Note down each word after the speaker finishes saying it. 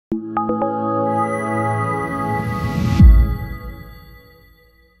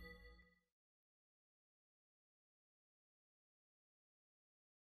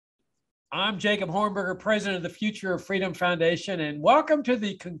I'm Jacob Hornberger, president of the Future of Freedom Foundation, and welcome to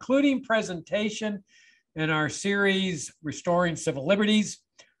the concluding presentation in our series, Restoring Civil Liberties.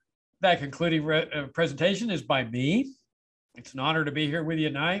 That concluding presentation is by me. It's an honor to be here with you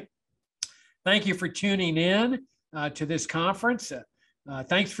tonight. Thank you for tuning in to this conference.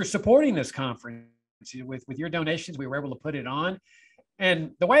 Thanks for supporting this conference. With your donations, we were able to put it on.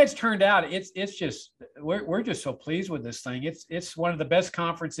 And the way it's turned out, we're just so pleased with this thing. It's one of the best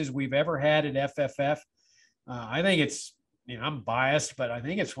conferences we've ever had at FFF. I think it's, I'm biased, but I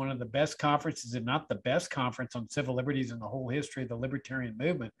think it's one of the best conferences, if not the best conference on civil liberties in the whole history of the libertarian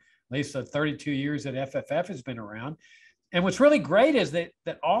movement, at least the 32 years that FFF has been around. And what's really great is that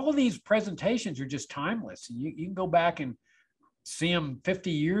all of these presentations are just timeless. You can go back and see them 50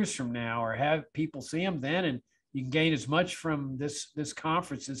 years from now, or have people see them then, and you can gain as much from this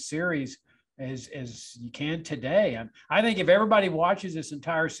conference, this series, as you can today. And I think if everybody watches this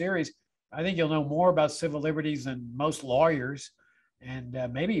entire series, I think you'll know more about civil liberties than most lawyers and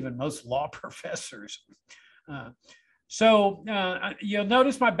maybe even most law professors. So you'll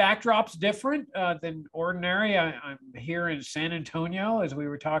notice my backdrop's different than ordinary. I'm here in San Antonio, as we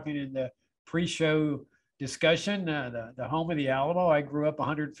were talking in the pre-show discussion, the home of the Alamo. I grew up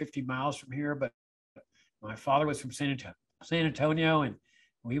 150 miles from here, but my father was from San Antonio, and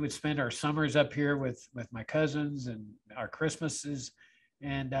we would spend our summers up here with my cousins and our Christmases.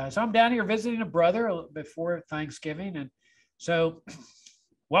 And so I'm down here visiting a brother before Thanksgiving. And so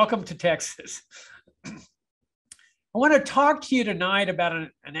welcome to Texas. I want to talk to you tonight about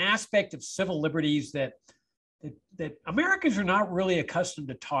an aspect of civil liberties that Americans are not really accustomed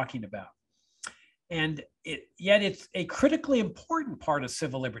to talking about. And yet it's a critically important part of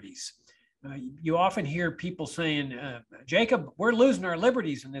civil liberties. You often hear people saying, Jacob, we're losing our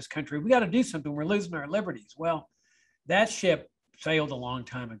liberties in this country. We got to do something. We're losing our liberties. Well, that ship sailed a long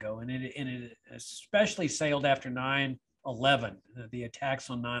time ago, and it especially sailed after 9/11, the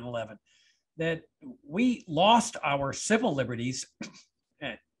attacks on 9/11, that we lost our civil liberties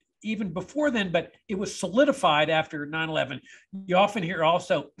even before then, but it was solidified after 9/11. You often hear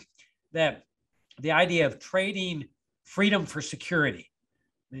also that the idea of trading freedom for security.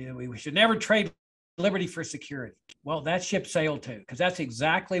 We should never trade liberty for security. Well, that ship sailed too, because that's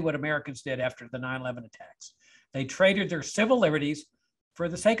exactly what Americans did after the 9/11 attacks. They traded their civil liberties for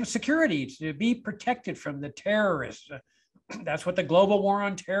the sake of security, to be protected from the terrorists. That's what the global war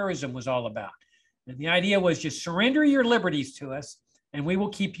on terrorism was all about. And the idea was just surrender your liberties to us, and we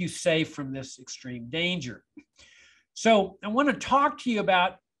will keep you safe from this extreme danger. So I want to talk to you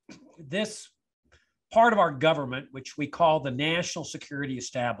about this part of our government, which we call the national security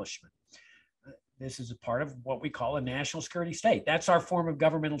establishment. This is a part of what we call a national security state. That's our form of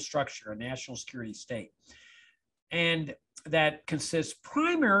governmental structure, a national security state. And that consists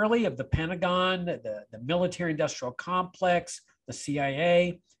primarily of the Pentagon, the military industrial complex, the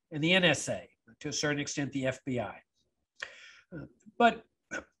CIA, and the NSA, to a certain extent, the FBI. But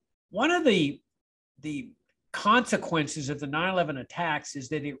one of the consequences of the 9/11 attacks is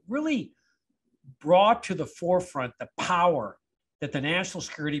that it really brought to the forefront the power that the national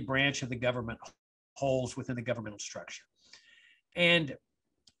security branch of the government holds within the governmental structure. And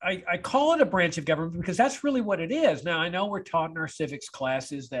I call it a branch of government because that's really what it is. Now, I know we're taught in our civics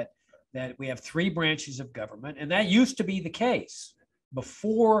classes that we have three branches of government, and that used to be the case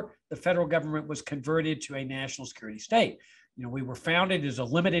before the federal government was converted to a national security state. We were founded as a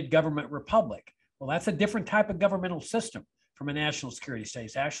limited government republic. Well, that's a different type of governmental system from a national security state.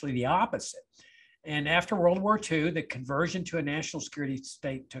 It's actually the opposite. And after World War II, the conversion to a national security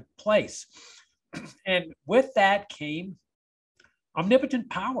state took place. And with that came omnipotent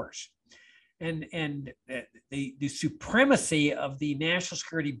powers and the supremacy of the national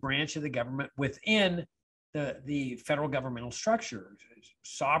security branch of the government within the federal governmental structure,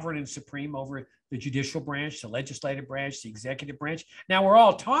 sovereign and supreme over the judicial branch, the legislative branch, the executive branch. Now, we're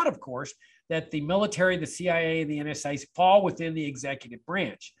all taught, of course, that the military, the CIA, and the NSA fall within the executive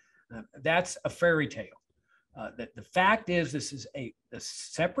branch. That's a fairy tale. The fact is, this is a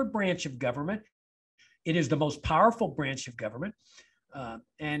separate branch of government. It is the most powerful branch of government,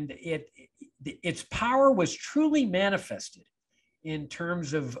 and its power was truly manifested in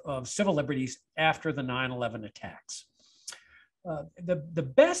terms of civil liberties after the 9/11 attacks.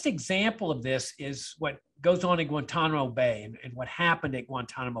 The best example of this is what goes on in Guantanamo Bay and what happened at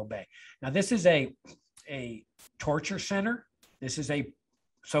Guantanamo Bay. Now, this is a torture center. This is a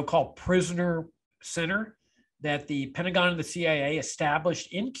so-called prisoner center that the Pentagon and the CIA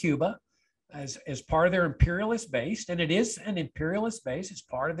established in Cuba as part of their imperialist base. And it is an imperialist base. It's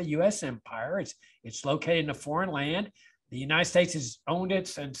part of the U.S. empire. It's located in a foreign land. The United States has owned it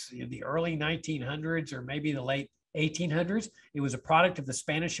since the early 1900s or maybe the late 1800s. It was a product of the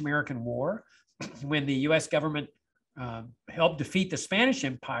Spanish-American War when the U.S. government helped defeat the Spanish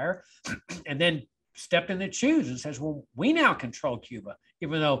Empire and then stepped in their shoes and says, well, we now control Cuba,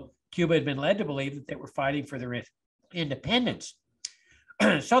 even though Cuba had been led to believe that they were fighting for their independence.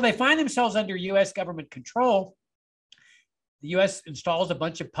 So they find themselves under U.S. government control. The U.S. installs a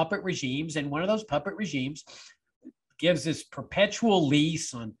bunch of puppet regimes, and one of those puppet regimes gives this perpetual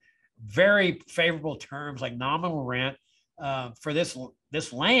lease on very favorable terms like nominal rent for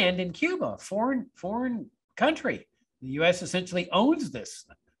this land in Cuba, foreign country. The U.S. essentially owns this.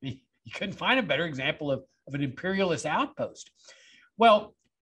 I mean, you couldn't find a better example of an imperialist outpost. Well,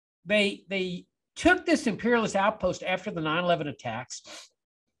 they took this imperialist outpost after the 9/11 attacks,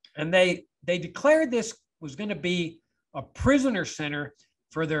 and they declared this was going to be a prisoner center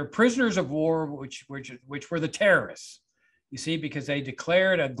for their prisoners of war, which were the terrorists. You see, because they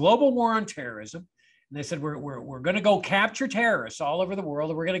declared a global war on terrorism, and they said we're going to go capture terrorists all over the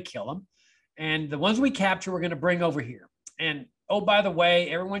world, and we're going to kill them, and the ones we capture we're going to bring over here. And oh, by the way,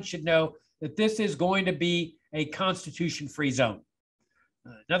 everyone should know that this is going to be a constitution-free zone.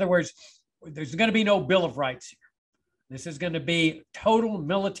 In other words, there's going to be no Bill of Rights here. This is going to be total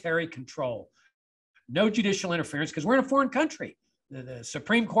military control, no judicial interference, because we're in a foreign country. The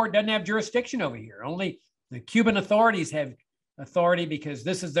Supreme Court doesn't have jurisdiction over here. Only the Cuban authorities have authority because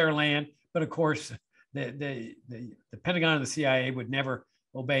this is their land. But of course, the Pentagon and the CIA would never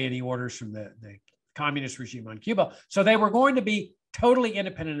obey any orders from the communist regime on Cuba. So they were going to be totally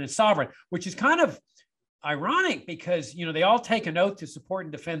independent and sovereign, which is kind of ironic because, they all take an oath to support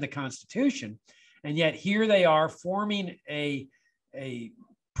and defend the Constitution. And yet here they are forming a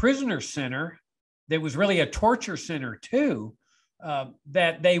prisoner center that was really a torture center too,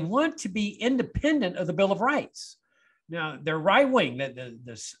 that they want to be independent of the Bill of Rights. Now, they're right-wing.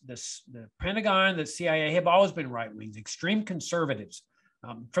 The Pentagon, the CIA have always been right-wings, extreme conservatives.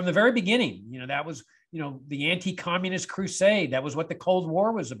 From the very beginning, that was, the anti-communist crusade. That was what the Cold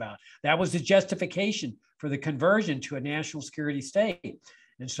War was about. That was the justification for the conversion to a national security state.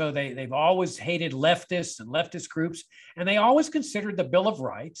 And so they've always hated leftists and leftist groups, and they always considered the Bill of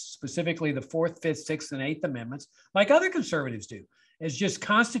Rights, specifically the 4th, 5th, 6th, and 8th Amendments, like other conservatives do, as just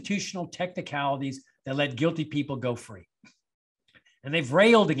constitutional technicalities that let guilty people go free. And they've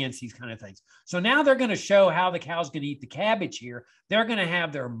railed against these kind of things. So now they're going to show how the cow's going to eat the cabbage here. They're going to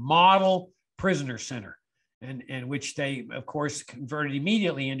have their model prisoner center, and which they, of course, converted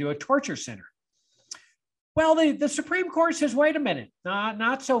immediately into a torture center. Well, the Supreme Court says, wait a minute,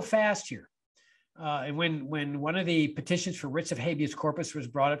 not so fast here. And when one of the petitions for writs of habeas corpus was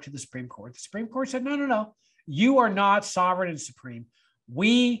brought up to the Supreme Court said, no, you are not sovereign and supreme.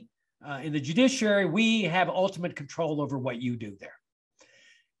 We, in the judiciary, we have ultimate control over what you do there.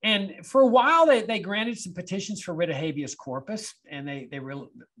 And for a while, they granted some petitions for writ of habeas corpus, and they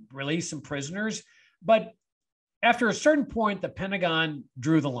released some prisoners. But after a certain point, the Pentagon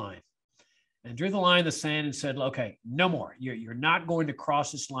drew the line in the sand and said, okay, no more. You're not going to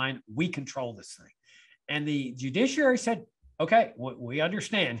cross this line. We control this thing. And the judiciary said, okay, we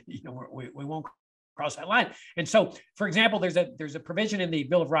understand. We won't cross that line. And so, for example, there's a provision in the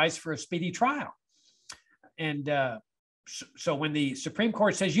Bill of Rights for a speedy trial. And so when the Supreme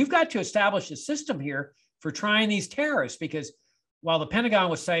Court says you've got to establish a system here for trying these terrorists, because while the Pentagon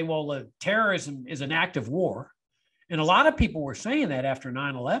was saying, well, terrorism is an act of war, and a lot of people were saying that after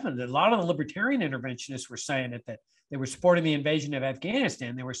 9/11, that a lot of the libertarian interventionists were saying that they were supporting the invasion of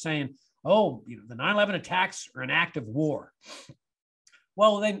Afghanistan. They were saying, oh, the 9/11 attacks are an act of war.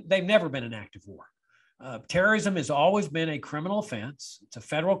 Well, they've never been an act of war. Terrorism has always been a criminal offense. It's a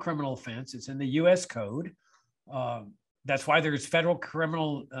federal criminal offense. It's in the U.S. Code. That's why there's federal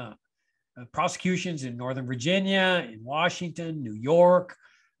criminal prosecutions in Northern Virginia, in Washington, New York,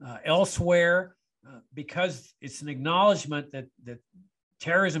 elsewhere, because it's an acknowledgement that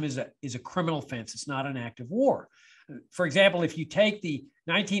terrorism is a criminal offense. It's not an act of war. For example, if you take the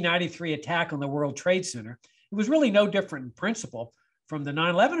 1993 attack on the World Trade Center, it was really no different in principle from the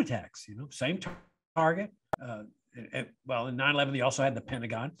 9/11 attacks. Same target. Well, in 9/11, they also had the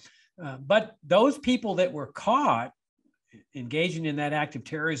Pentagon. But those people that were caught engaging in that act of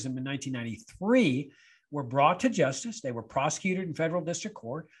terrorism in 1993 were brought to justice. They were prosecuted in federal district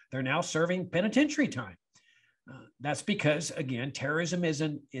court. They're now serving penitentiary time. That's because, again, terrorism is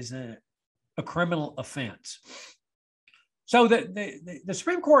a criminal offense. So the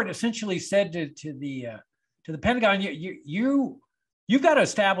Supreme Court essentially said to the Pentagon, you've got to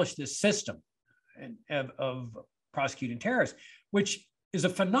establish this system of prosecuting terrorists, which is a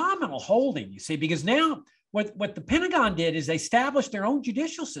phenomenal holding, you see, because now what the Pentagon did is they established their own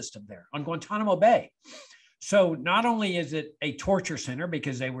judicial system there on Guantanamo Bay. So not only is it a torture center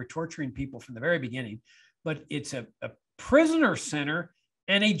because they were torturing people from the very beginning, but it's a prisoner center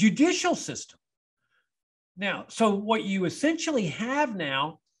and a judicial system. Now, so what you essentially have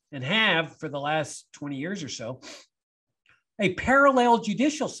now and have for the last 20 years or so, a parallel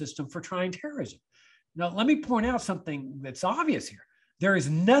judicial system for trying terrorism. Now, let me point out something that's obvious here. There is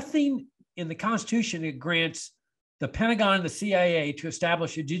nothing in the Constitution that grants the Pentagon and the CIA to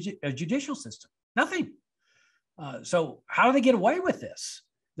establish a judicial system. Nothing. So how do they get away with this?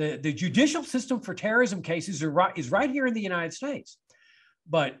 The judicial system for terrorism cases is right here in the United States.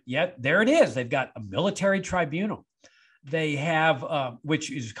 But yet there it is. They've got a military tribunal. They have,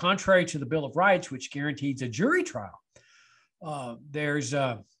 which is contrary to the Bill of Rights, which guarantees a jury trial. There's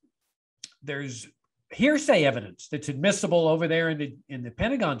hearsay evidence that's admissible over there in the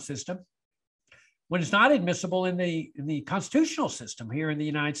Pentagon system, when it's not admissible in the constitutional system here in the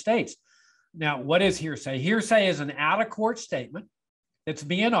United States. Now, what is hearsay? Hearsay is an out-of-court statement that's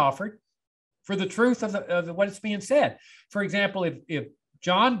being offered for the truth of what it's being said. For example, if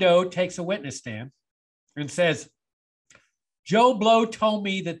John Doe takes a witness stand and says, Joe Blow told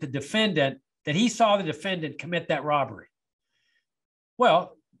me that that he saw the defendant commit that robbery.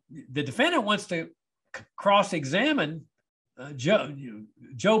 Well, the defendant wants to cross-examine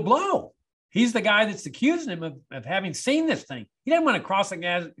Joe Blow. He's the guy that's accusing him of having seen this thing. He doesn't want to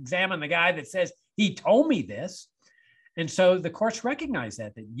cross-examine the guy that says, he told me this. And so the courts recognize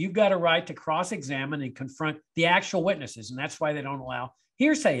that you've got a right to cross-examine and confront the actual witnesses. And that's why they don't allow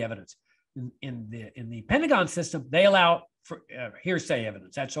hearsay evidence. In the Pentagon system, they allow for hearsay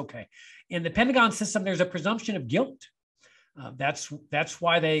evidence. That's okay. In the Pentagon system, there's a presumption of guilt. That's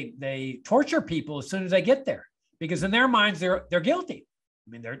why they torture people as soon as they get there, because in their minds, they're guilty. I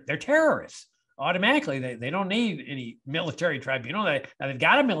mean, they're terrorists. Automatically, they don't need any military tribunal. They've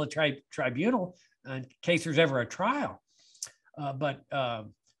got a military tribunal in case there's ever a trial. But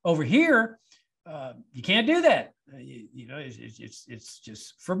over here, you can't do that. It's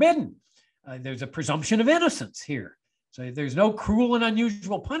just forbidden. There's a presumption of innocence here. So there's no cruel and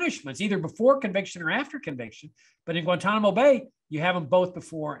unusual punishments, either before conviction or after conviction. But in Guantanamo Bay, you have them both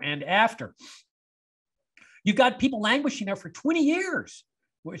before and after. You've got people languishing there for 20 years,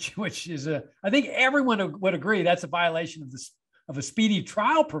 which is I think everyone would agree that's a violation of a speedy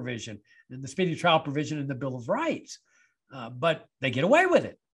trial provision, and the speedy trial provision in the Bill of Rights. But they get away with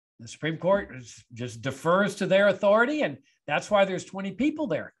it. The Supreme Court just defers to their authority, and that's why there's 20 people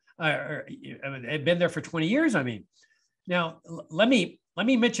there. They've been there for 20 years, I mean. Now, let me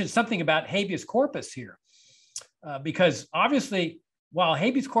mention something about habeas corpus here, because obviously, while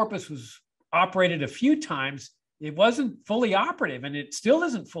habeas corpus was operated a few times, it wasn't fully operative, and it still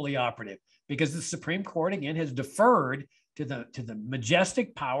isn't fully operative because the Supreme Court, again, has deferred to the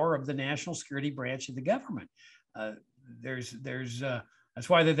majestic power of the national security branch of the government. That's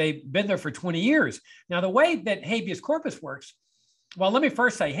why they've been there for 20 years. Now, the way that habeas corpus works, well, let me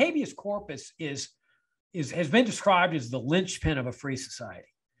first say habeas corpus has been described as the linchpin of a free society.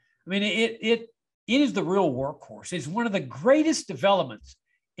 I mean, it is the real workhorse. It's one of the greatest developments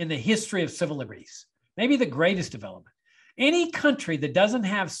in the history of civil liberties, maybe the greatest development. Any country that doesn't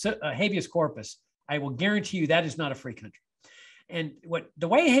have habeas corpus, I will guarantee you that is not a free country. And the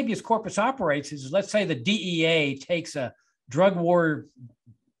way habeas corpus operates is, let's say the DEA takes a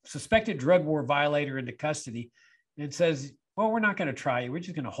suspected drug war violator into custody and says, well, we're not going to try you. We're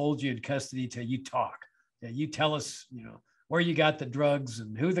just going to hold you in custody till you talk. You tell us, where you got the drugs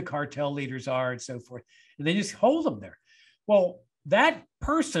and who the cartel leaders are and so forth. And they just hold them there. Well, that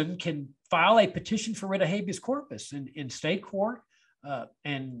person can file a petition for writ of habeas corpus in state court.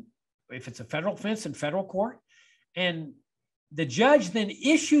 And if it's a federal offense, in federal court. And the judge then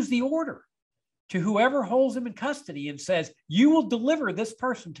issues the order to whoever holds them in custody and says, you will deliver this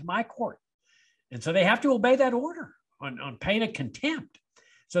person to my court. And so they have to obey that order on pain of contempt.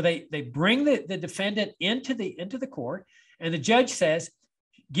 So they bring the defendant into the court, and the judge says,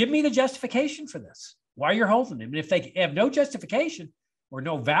 give me the justification for this, why you're holding him. And if they have no justification or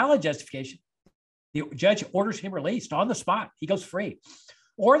no valid justification, the judge orders him released on the spot. He goes free.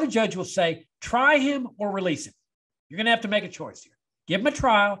 Or the judge will say, try him or release him. You're going to have to make a choice here. Give him a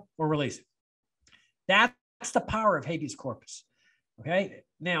trial or release him. That's the power of habeas corpus. Okay.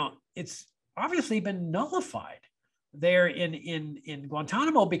 Now, it's obviously been nullified there in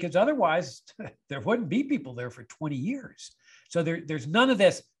Guantanamo, because otherwise there wouldn't be people there for 20 years. So there's none of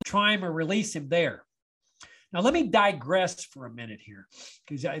this try him or release him there. Now, let me digress for a minute here,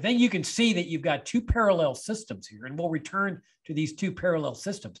 because I think you can see that you've got two parallel systems here, and we'll return to these two parallel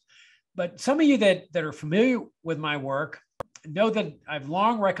systems. But some of you that are familiar with my work know that I've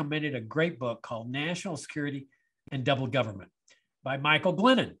long recommended a great book called National Security and Double Government by Michael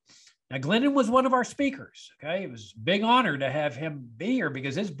Glennon. Now, Glennon was one of our speakers. Okay, it was a big honor to have him be here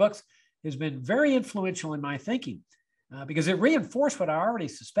because his books has been very influential in my thinking because it reinforced what I already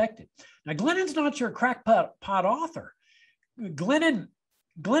suspected. Now, Glennon's not your crackpot author.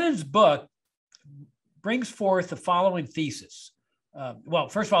 Glennon's book brings forth the following thesis. Well,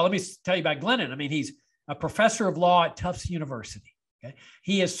 first of all, let me tell you about Glennon. I mean, he's a professor of law at Tufts University. Okay?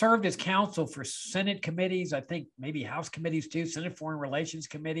 He has served as counsel for Senate committees, I think maybe House committees too, Senate Foreign Relations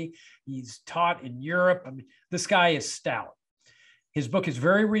Committee. He's taught in Europe. I mean, this guy is stout. His book is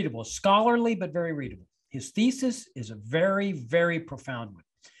very readable, scholarly, but very readable. His thesis is a very, very profound one.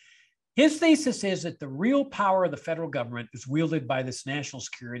 His thesis is that the real power of the federal government is wielded by this national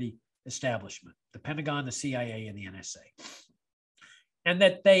security establishment, the Pentagon, the CIA, and the NSA. And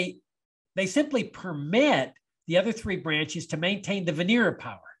that they simply permit the other three branches to maintain the veneer of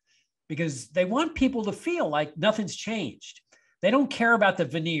power because they want people to feel like nothing's changed. They don't care about the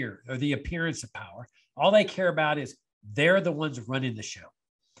veneer or the appearance of power. All they care about is they're the ones running the show.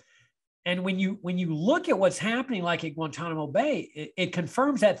 And when you look at what's happening like at Guantanamo Bay, it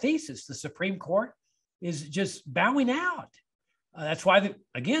confirms that thesis. The Supreme Court is just bowing out. That's why,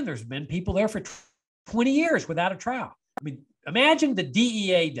 again, there's been people there for 20 years without a trial. I mean, imagine the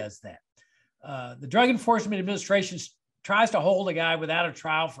DEA does that. The Drug Enforcement Administration tries to hold a guy without a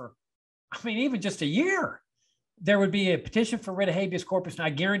trial for, I mean, even just a year. There would be a petition for writ of habeas corpus, and I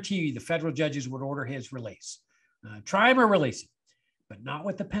guarantee you the federal judges would order his release. Try him or release him, but not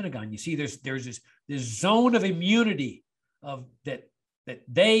with the Pentagon. You see, there's this zone of immunity of that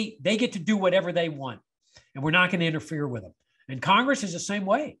they get to do whatever they want, and we're not going to interfere with them. And Congress is the same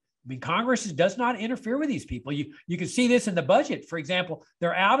way. I mean, Congress does not interfere with these people. You can see this in the budget. For example,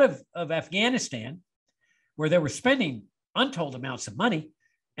 they're out of Afghanistan, where they were spending untold amounts of money,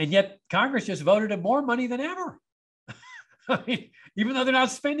 and yet Congress just voted in more money than ever. I mean, even though they're not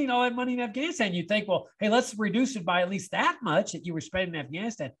spending all that money in Afghanistan, you think, well, hey, let's reduce it by at least that much that you were spending in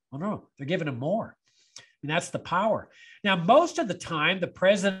Afghanistan. Well, no, they're giving them more. And that's the power. Now, most of the time, the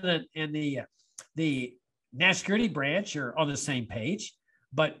president and the national security branch are on the same page,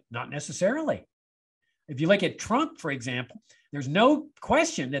 but not necessarily. If you look at Trump, for example, there's no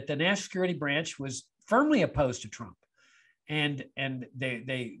question that the national security branch was firmly opposed to Trump. And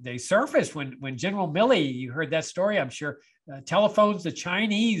they surfaced when General Milley, you heard that story, I'm sure, telephones the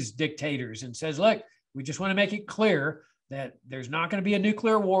Chinese dictators and says, look, we just want to make it clear that there's not going to be a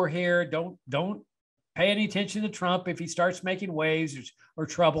nuclear war here. Don't pay any attention to Trump if he starts making waves or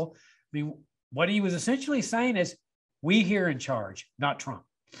trouble. I mean, what he was essentially saying is, we here in charge, not Trump.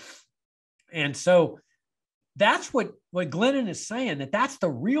 And so that's what Glennon is saying, that's the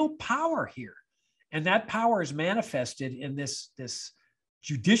real power here. And that power is manifested in this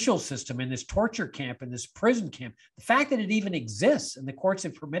judicial system, in this torture camp, in this prison camp. The fact that it even exists and the courts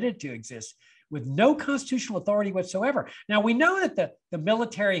have permitted it to exist with no constitutional authority whatsoever. Now, we know that the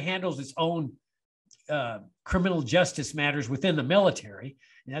military handles its own criminal justice matters within the military.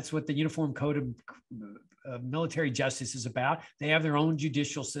 And that's what the Uniform Code of Military Justice is about. They have their own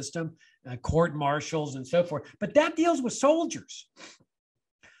judicial system, court martials and so forth. But that deals with soldiers.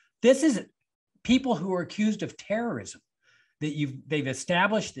 This is people who are accused of terrorism, that they've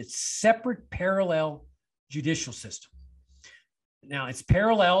established this separate parallel judicial system. Now, it's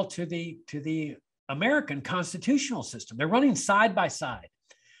parallel to the American constitutional system. They're running side by side.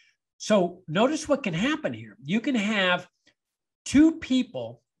 So notice what can happen here. You can have two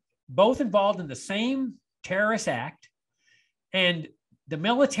people both involved in the same terrorist act, and the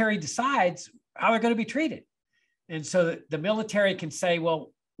military decides how they're going to be treated. And so the military can say,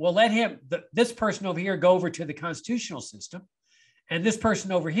 well, we'll let this person over here go over to the constitutional system, and this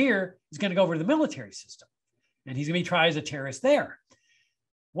person over here is going to go over to the military system, and he's going to be tried as a terrorist there.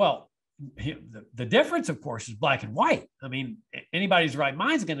 Well, the difference, of course, is black and white. I mean, anybody's right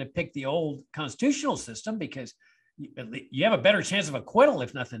mind is going to pick the old constitutional system because you have a better chance of acquittal,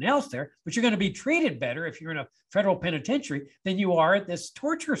 if nothing else there, but you're going to be treated better if you're in a federal penitentiary than you are at this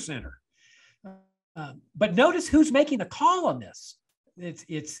torture center. But notice who's making the call on this.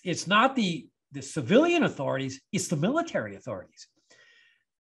 It's not the civilian authorities, it's the military authorities.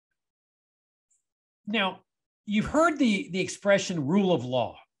 Now, you've heard the expression rule of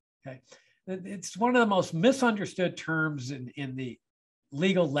law. Okay, it's one of the most misunderstood terms in the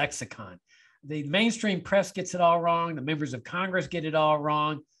legal lexicon. The mainstream press gets it all wrong. The members of Congress get it all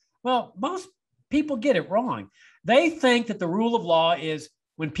wrong. Well, most people get it wrong. They think that the rule of law is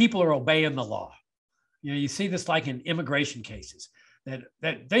when people are obeying the law. You know, you see this like in immigration cases.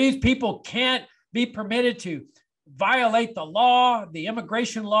 that these people can't be permitted to violate the law, the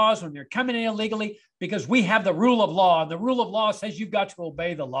immigration laws when they're coming in illegally, because we have the rule of law, and the rule of law says you've got to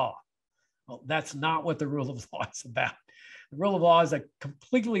obey the law. Well, that's not what the rule of law is about. The rule of law is a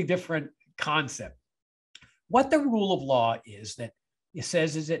completely different concept. What the rule of law is that it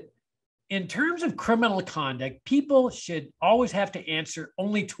says is that in terms of criminal conduct, people should always have to answer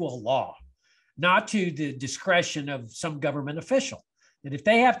only to a law, not to the discretion of some government official. That if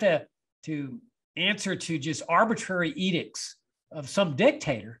they have to answer to just arbitrary edicts of some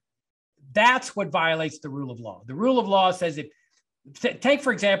dictator, that's what violates the rule of law. The rule of law says take,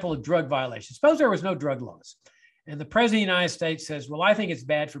 for example, a drug violation. Suppose there was no drug laws, and the president of the United States says, well, I think it's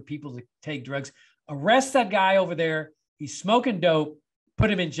bad for people to take drugs. Arrest that guy over there. He's smoking dope.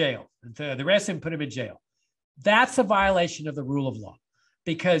 Put him in jail. Arrest him, put him in jail. That's a violation of the rule of law,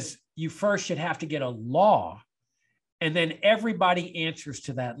 because you first should have to get a law, and then everybody answers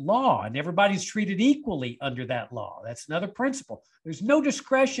to that law, and everybody's treated equally under that law. That's another principle. There's no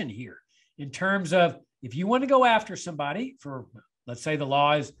discretion here in terms of if you want to go after somebody for, let's say the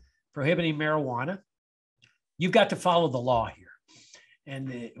law is prohibiting marijuana, you've got to follow the law here.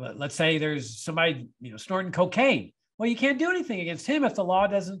 And let's say there's somebody, snorting cocaine. Well, you can't do anything against him if the law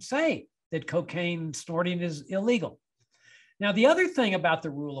doesn't say that cocaine snorting is illegal. Now, the other thing about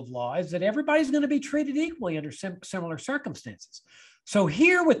the rule of law is that everybody's going to be treated equally under similar circumstances. So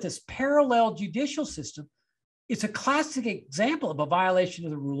here with this parallel judicial system, it's a classic example of a violation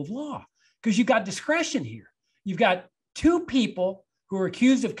of the rule of law, because you've got discretion here. You've got two people who are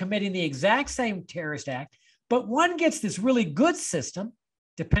accused of committing the exact same terrorist act, but one gets this really good system,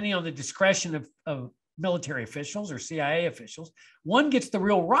 depending on the discretion of military officials or CIA officials. One gets the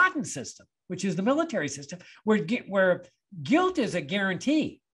real rotten system, which is the military system, where guilt is a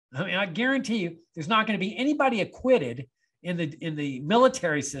guarantee. I mean, I guarantee you there's not going to be anybody acquitted in the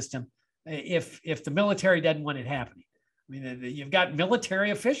military system if the military doesn't want it happening. I mean, you've got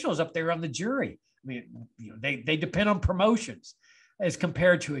military officials up there on the jury. I mean, they depend on promotions as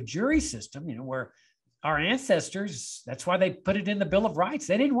compared to a jury system, where our ancestors, that's why they put it in the Bill of Rights.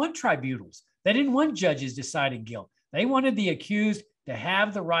 They didn't want tribunals. They didn't want judges deciding guilt. They wanted the accused to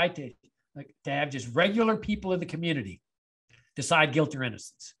have the right to have just regular people in the community decide guilt or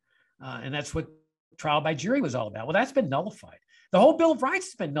innocence. And that's what trial by jury was all about. Well, that's been nullified. The whole Bill of Rights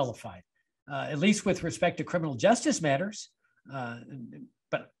has been nullified, at least with respect to criminal justice matters,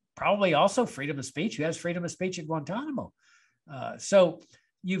 but probably also freedom of speech. Who has freedom of speech at Guantanamo? So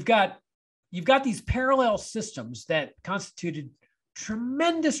you've got these parallel systems that constituted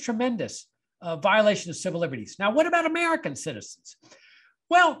tremendous violation of civil liberties. Now, what about American citizens?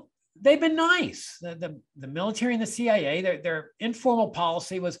 Well, they've been nice. The military and the CIA, their informal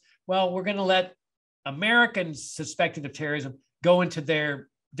policy was, well, we're going to let Americans suspected of terrorism go into their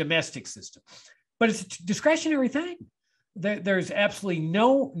domestic system. But it's a discretionary thing. There's absolutely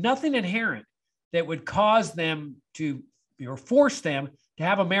nothing inherent that would cause them to, or force them to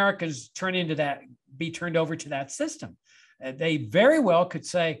have Americans be turned over to that system. They very well could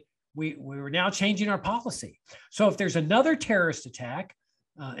say, we're now changing our policy. So if there's another terrorist attack,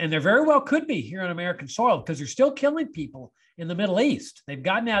 and there very well could be here on American soil, because they're still killing people in the Middle East. They've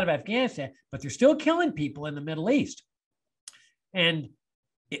gotten out of Afghanistan, but they're still killing people in the Middle East. And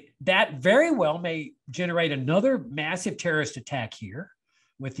that very well may generate another massive terrorist attack here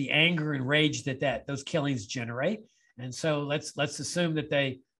with the anger and rage that those killings generate. And so let's assume that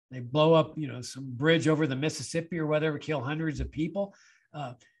they blow up, some bridge over the Mississippi or whatever, kill hundreds of people.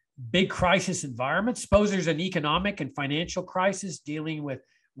 Big crisis environment. Suppose there's an economic and financial crisis dealing with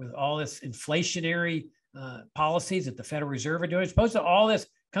all this inflationary policies that the Federal Reserve are doing. Suppose that all this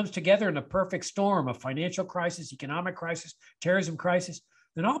comes together in a perfect storm of financial crisis, economic crisis, terrorism crisis,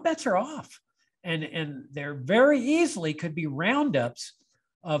 then all bets are off. And there very easily could be roundups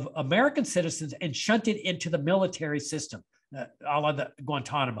of American citizens and shunted into the military system, a la the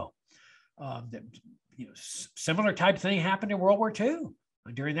Guantanamo. Similar type thing happened in World War II.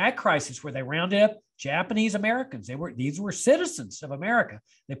 During that crisis, where they rounded up Japanese Americans, these were citizens of America.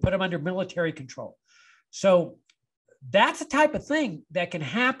 They put them under military control. So that's the type of thing that can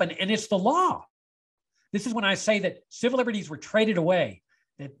happen, and it's the law. This is when I say that civil liberties were traded away,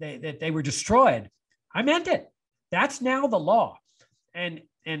 that they were destroyed. I meant it. That's now the law, and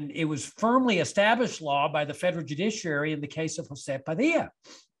it was firmly established law by the federal judiciary in the case of Jose Padilla.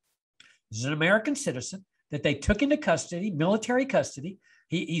 This is an American citizen that they took into custody, military custody.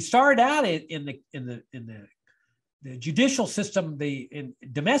 He started out in the judicial system,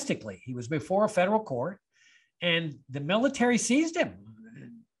 domestically. He was before a federal court, and the military seized him,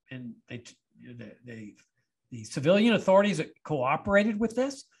 and they civilian authorities cooperated with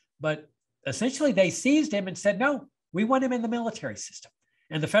this, but essentially they seized him and said, no, we want him in the military system.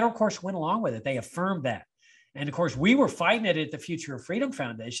 And the federal courts went along with it. They affirmed that. And of course, we were fighting it at the Future of Freedom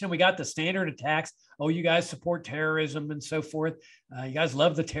Foundation. And we got the standard attacks. Oh, you guys support terrorism and so forth. You guys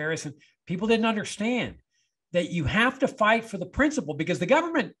love the terrorists. And people didn't understand that you have to fight for the principle, because the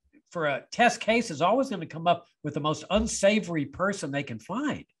government, for a test case, is always going to come up with the most unsavory person they can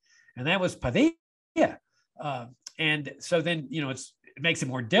find. And that was Padilla. And so then, it makes it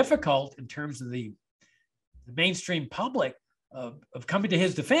more difficult in terms of the mainstream public of coming to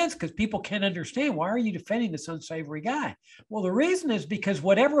his defense, because people can't understand, why are you defending this unsavory guy? Well, the reason is because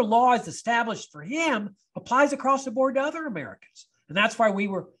whatever law is established for him applies across the board to other Americans. And that's why we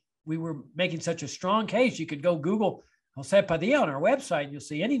were making such a strong case. You could go Google Jose Padilla on our website, and you'll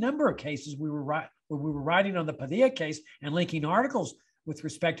see any number of cases where we were writing on the Padilla case and linking articles with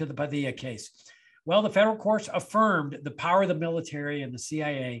respect to the Padilla case. Well, the federal courts affirmed the power of the military and the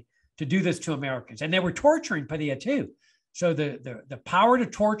CIA to do this to Americans. And they were torturing Padilla too. So the power to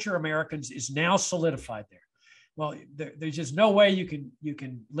torture Americans is now solidified there. Well, there's just no way you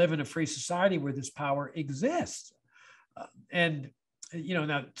can live in a free society where this power exists.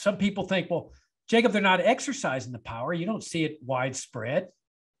 Now some people think, well, Jacob, they're not exercising the power. You don't see it widespread.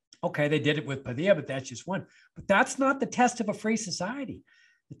 Okay, they did it with Padilla, but that's just one. But that's not the test of a free society.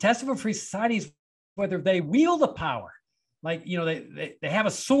 The test of a free society is whether they wield the power. Like, they have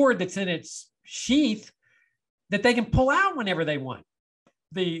a sword that's in its sheath that they can pull out whenever they want.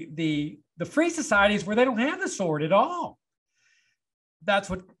 The free societies where they don't have the sword at all. That's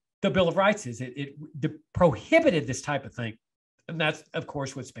what the Bill of Rights is. It prohibited this type of thing. And that's, of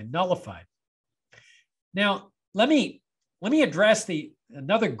course, what's been nullified. Now, let me address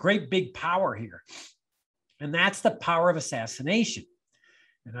another great big power here. And that's the power of assassination.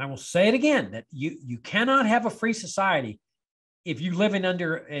 And I will say it again, that you cannot have a free society if you're living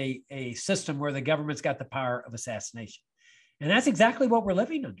under a system where the government's got the power of assassination. And that's exactly what we're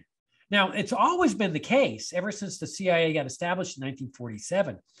living under. Now, it's always been the case, ever since the CIA got established in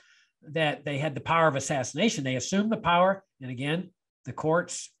 1947, that they had the power of assassination. They assumed the power. And again, the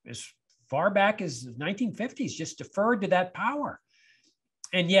courts, as far back as the 1950s, just deferred to that power.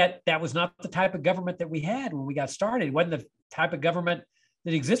 And yet that was not the type of government that we had when we got started. It wasn't the type of government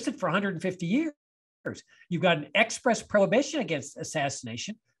that existed for 150 years. You've got an express prohibition against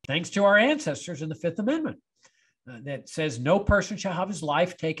assassination, thanks to our ancestors in the Fifth Amendment, that says no person shall have his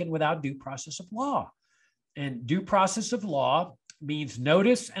life taken without due process of law. And due process of law means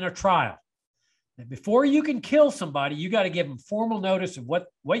notice and a trial. And before you can kill somebody, you got to give them formal notice of what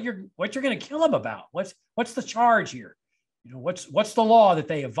you're going to kill them about. What's the charge here? What's the law that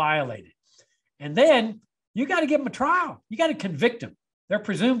they have violated? And then you got to give them a trial. You got to convict them. They're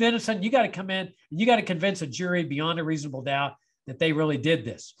presumed innocent. You got to come in and you got to convince a jury beyond a reasonable doubt that they really did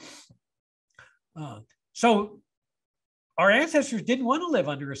this. So our ancestors didn't want to live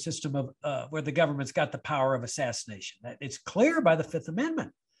under a system of where the government's got the power of assassination. It's clear by the Fifth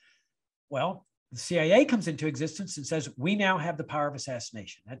Amendment. Well, the CIA comes into existence and says, we now have the power of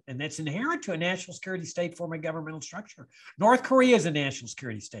assassination. And that's inherent to a national security state form of governmental structure. North Korea is a national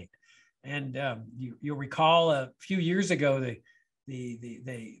security state. And you'll recall a few years ago,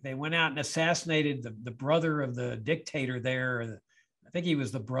 they went out and assassinated the brother of the dictator there. I think he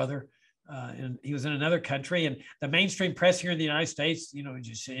was the brother, and he was in another country. And the mainstream press here in the United States,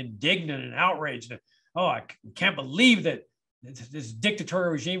 just indignant and outraged. Oh, I can't believe that this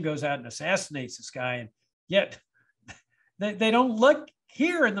dictatorial regime goes out and assassinates this guy. And yet they don't look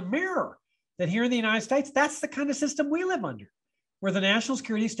here in the mirror that here in the United States, that's the kind of system we live under, where the national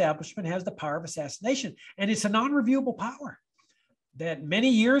security establishment has the power of assassination. And it's a non-reviewable power. That many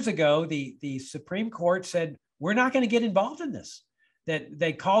years ago, the Supreme Court said, we're not going to get involved in this. That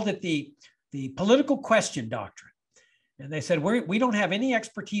they called it the political question doctrine. And they said, we don't have any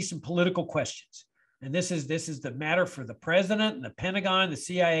expertise in political questions. And this is the matter for the president and the Pentagon, the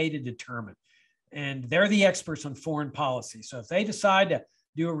CIA to determine. And they're the experts on foreign policy. So if they decide to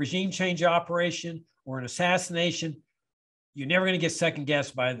do a regime change operation or an assassination, you're never going to get second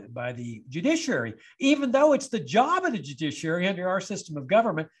guessed by the judiciary, even though it's the job of the judiciary under our system of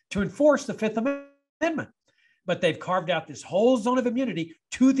government to enforce the Fifth Amendment. But they've carved out this whole zone of immunity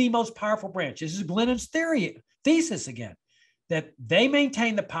to the most powerful branch. This is Glennon's thesis again, that they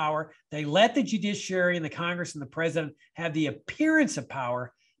maintain the power. They let the judiciary and the Congress and the president have the appearance of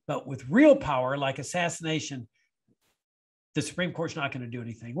power, but with real power like assassination, the Supreme Court's not going to do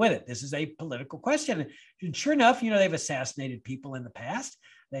anything with it. This is a political question. And sure enough, they've assassinated people in the past.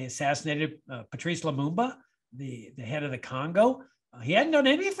 They assassinated Patrice Lumumba, the head of the Congo. He hadn't done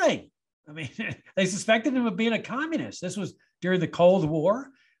anything. I mean, they suspected him of being a communist. This was during the Cold War,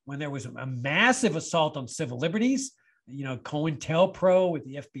 when there was a massive assault on civil liberties, COINTELPRO with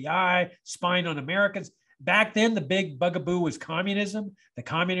the FBI spying on Americans. Back then, the big bugaboo was communism. The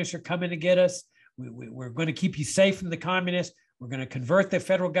communists are coming to get us. We're going to keep you safe from the communists. We're going to convert the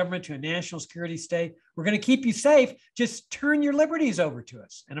federal government to a national security state. We're going to keep you safe. Just turn your liberties over to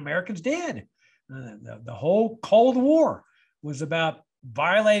us. And Americans did. The whole Cold War was about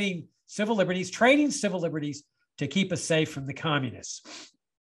violating civil liberties, trading civil liberties to keep us safe from the communists.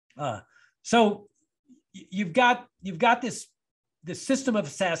 So you've got this system of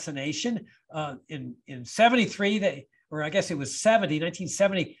assassination. In 73, or I guess it was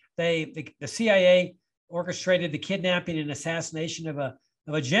 1970, the CIA orchestrated the kidnapping and assassination of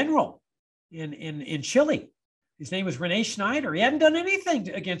a general in Chile. His name was Rene Schneider. He hadn't done anything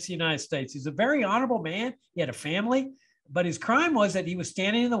against the United States. He's a very honorable man. He had a family, but his crime was that he was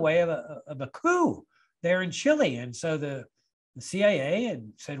standing in the way of a coup there in Chile. And so the CIA had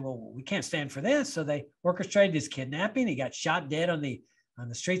said, well, we can't stand for this. So they orchestrated his kidnapping. He got shot dead on the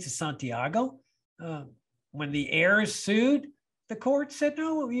streets of Santiago. When the heirs sued, the court said,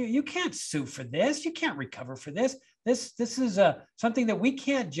 no, you can't sue for this. You can't recover for this. This is something that we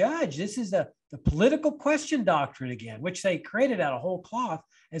can't judge. This is the political question doctrine again, which they created out of whole cloth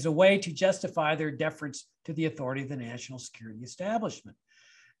as a way to justify their deference to the authority of the national security establishment.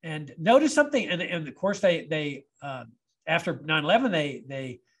 And notice something, and of course they after 9/11,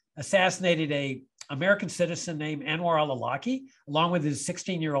 they assassinated a American citizen named Anwar al-Awlaki, along with his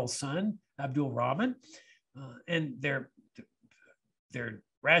 16-year-old son, Abdul Rahman. And their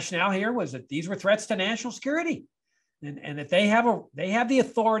rationale here was that these were threats to national security, and that they have the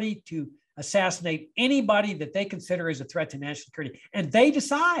authority to assassinate anybody that they consider as a threat to national security. And they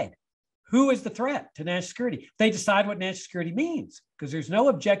decide who is the threat to national security. They decide what national security means, because there's no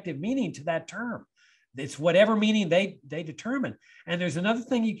objective meaning to that term. It's whatever meaning they determine. And there's another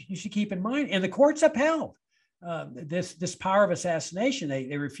thing you should keep in mind, and the courts upheld this power of assassination.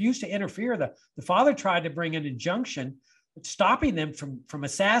 They refused to interfere. The father tried to bring an injunction stopping them from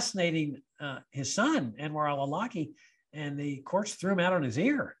assassinating his son, Anwar al-Awlaki, and the courts threw him out on his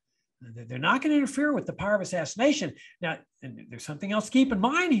ear. They're not going to interfere with the power of assassination. Now, and there's something else to keep in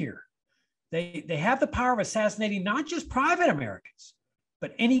mind here. They have the power of assassinating not just private Americans,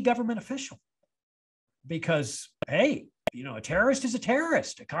 but any government official. Because, hey, a terrorist is a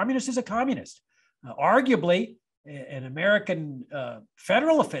terrorist. A communist is a communist. Arguably, an American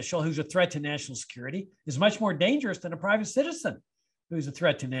federal official who's a threat to national security is much more dangerous than a private citizen who's a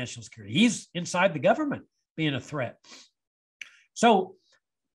threat to national security. He's inside the government being a threat. So,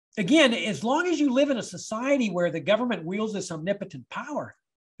 again, as long as you live in a society where the government wields this omnipotent power,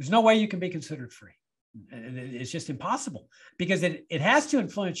 there's no way you can be considered free. It's just impossible, because it has to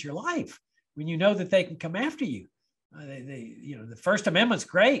influence your life when you know that they can come after you. The First Amendment's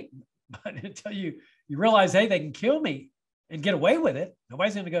great, but until you realize, hey, they can kill me and get away with it.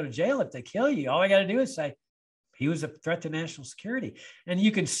 Nobody's going to go to jail if they kill you. All I got to do is say, he was a threat to national security. And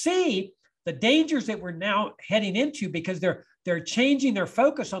you can see the dangers that we're now heading into, because they're changing their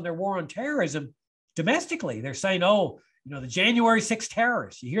focus on their war on terrorism domestically. They're saying, oh, the January 6th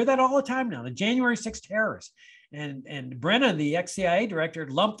terrorists. You hear that all the time now, the January 6th terrorists. And Brennan, the ex-CIA director,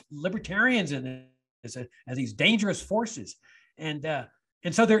 lumped libertarians in as these dangerous forces. And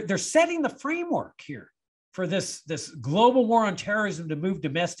so they're setting the framework here for this global war on terrorism to move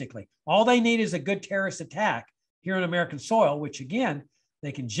domestically. All they need is a good terrorist attack here on American soil, which again,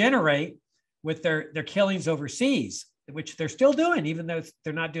 they can generate with their killings overseas, which they're still doing, even though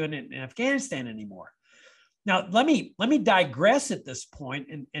they're not doing it in Afghanistan anymore. Now, let me digress at this point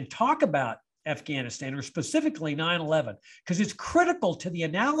and talk about Afghanistan, or specifically 9/11, because it's critical to the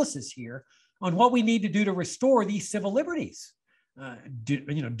analysis here on what we need to do to restore these civil liberties.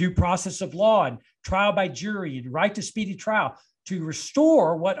 Due process of law and trial by jury and right to speedy trial, to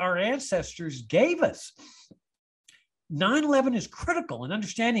restore what our ancestors gave us. 9/11 is critical in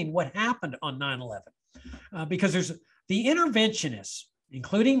understanding what happened on 9/11, because there's the interventionists,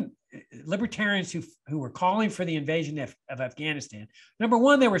 including libertarians who were calling for the invasion of Afghanistan. Number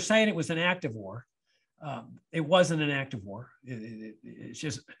one, they were saying it was an act of war. It wasn't an act of war. It's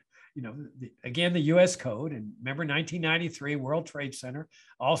just, again, the U.S. Code, and remember 1993 World Trade Center,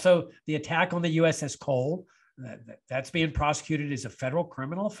 also the attack on the USS Cole, that's being prosecuted as a federal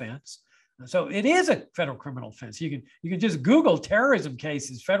criminal offense. So it is a federal criminal offense. You can just Google terrorism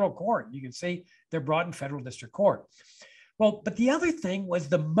cases, federal court. You can see they're brought in federal district court. Well, but the other thing was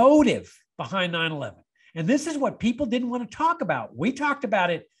the motive behind 9/11. And this is what people didn't want to talk about. We talked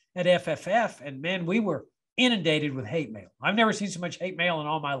about it at FFF, and man, we were inundated with hate mail. I've never seen so much hate mail in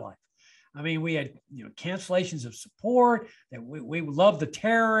all my life. I mean, we had, cancellations of support, that we love the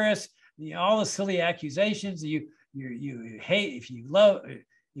terrorists, all the silly accusations. You hate, if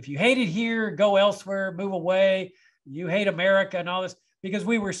you hate it here, go elsewhere, move away. You hate America and all this, because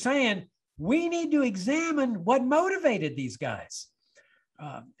we were saying we need to examine what motivated these guys.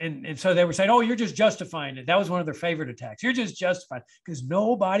 And so they were saying, oh, you're just justifying it. That was one of their favorite attacks. You're just justifying, because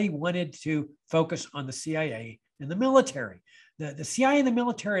nobody wanted to focus on the CIA and the military. The CIA and the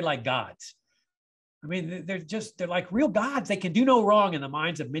military like gods. I mean, they're like real gods. They can do no wrong in the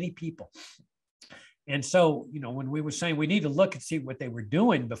minds of many people. And so, when we were saying we need to look and see what they were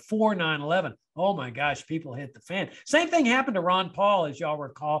doing before 9/11, oh my gosh, people hit the fan. Same thing happened to Ron Paul, as y'all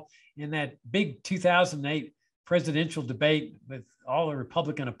recall, in that big 2008 presidential debate with all the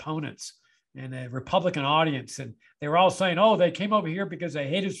Republican opponents and a Republican audience. And they were all saying, oh, they came over here because they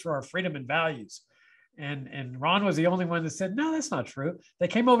hate us for our freedom and values. And Ron was the only one that said, no, that's not true. They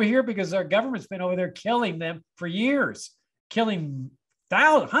came over here because our government's been over there killing them for years, killing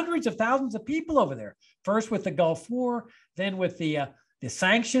hundreds of thousands of people over there. First with the Gulf War, then with the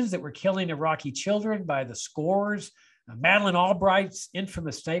sanctions that were killing Iraqi children by the scores. Madeleine Albright's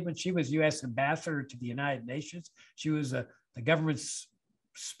infamous statement. She was U.S. ambassador to the United Nations. She was the government's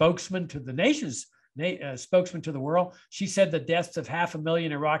spokesman to the nation's spokesman to the world. She said the deaths of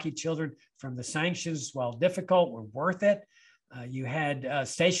 500,000 Iraqi children from the sanctions, while difficult, were worth it. You had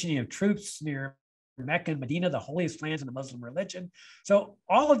stationing of troops near Mecca and Medina, the holiest lands in the Muslim religion. So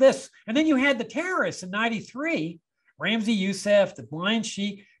all of this, and then you had the terrorists in 93, Ramzi Youssef, the blind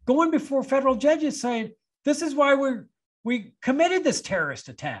sheik, going before federal judges saying, this is why we committed this terrorist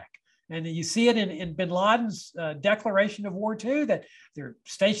attack. And you see it in bin Laden's declaration of war too, that they're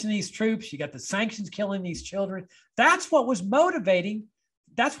stationing these troops. You got the sanctions killing these children. That's what was motivating.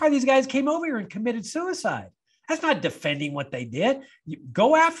 That's why these guys came over here and committed suicide. That's not defending what they did. You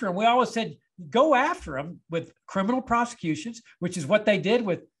go after them. We always said, go after them with criminal prosecutions, which is what they did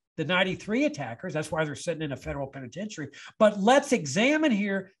with the 93 attackers. That's why they're sitting in a federal penitentiary. But let's examine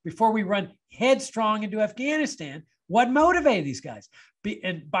here, before we run headstrong into Afghanistan, what motivated these guys.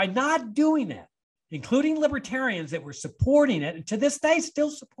 And by not doing that, including libertarians that were supporting it, and to this day still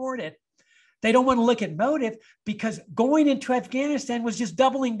support it, they don't want to look at motive, because going into Afghanistan was just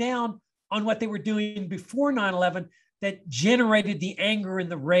doubling down on what they were doing before 9/11 that generated the anger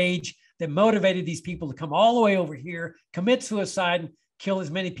and the rage that motivated these people to come all the way over here, commit suicide, and kill as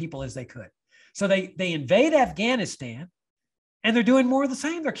many people as they could. So they invade Afghanistan, and they're doing more of the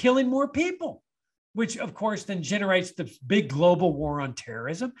same. They're killing more people, which of course then generates the big global war on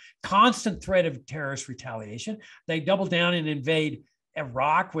terrorism, constant threat of terrorist retaliation. They double down and invade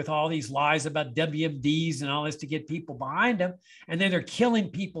Iraq with all these lies about WMDs and all this to get people behind them. And then they're killing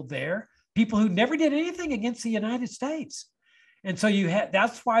people there, people who never did anything against the United States. And so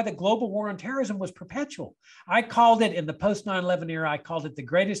that's why the global war on terrorism was perpetual. I called it, in the post 9/11 era, I called it the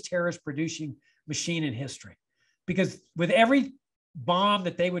greatest terrorist producing machine in history. Because with every bomb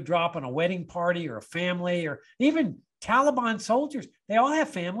that they would drop on a wedding party or a family, or even Taliban soldiers, they all have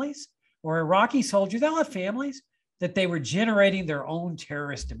families, or Iraqi soldiers, they all have families, that they were generating their own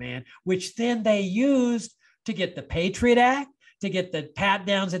terrorist demand, which then they used to get the Patriot Act, to get the pat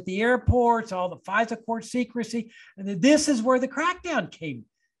downs at the airports, all the FISA court secrecy. And this is where the crackdown came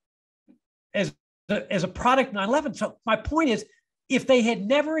as a product of 9/11. So my point is, if they had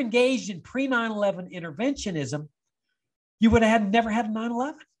never engaged in pre-9/11 interventionism, you would have never had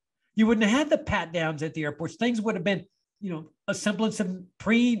 9/11. You wouldn't have had the pat downs at the airports. Things would have been, a semblance of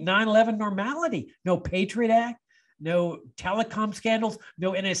pre-9/11 normality. No Patriot Act, no telecom scandals,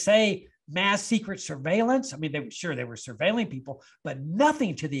 no NSA mass secret surveillance. I mean, they were surveilling people, but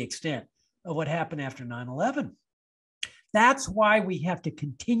nothing to the extent of what happened after 9/11. That's why we have to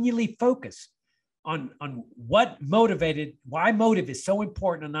continually focus on why motive is so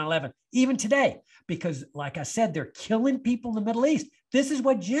important on 9/11, even today, because like I said, they're killing people in the Middle East. This is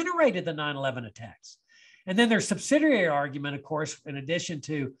what generated the 9/11 attacks. And then there's subsidiary argument, of course, in addition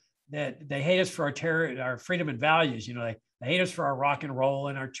to that, they hate us for our freedom and values. They hate us for our rock and roll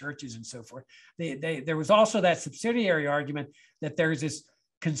and our churches and so forth. There was also that subsidiary argument that there's this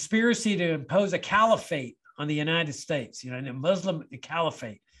conspiracy to impose a caliphate on the United States, a Muslim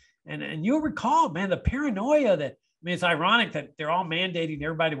caliphate. And you'll recall, man, the paranoia that, it's ironic that they're all mandating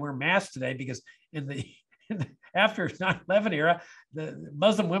everybody to wear masks today, because after 9/11 era, the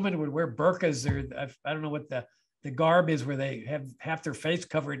Muslim women would wear burqas, or I don't know what the garb is, where they have half their face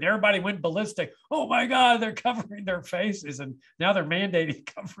covered, and everybody went ballistic. Oh my God, they're covering their faces. And now they're mandating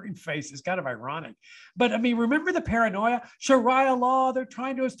covering faces. Kind of ironic. But remember the paranoia? Sharia law, they're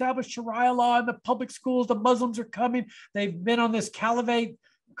trying to establish Sharia law in the public schools. The Muslims are coming. They've been on this caliphate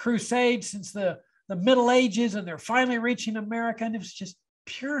crusade since the Middle Ages, and they're finally reaching America. And it was just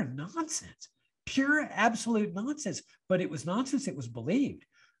pure nonsense, pure absolute nonsense. But it was nonsense. It was believed.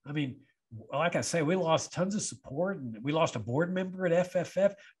 I mean, like I say, we lost tons of support, and we lost a board member at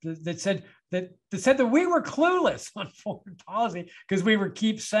FFF that said that we were clueless on foreign policy because we were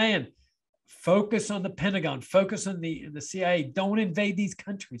keep saying, focus on the Pentagon, focus on the CIA, don't invade these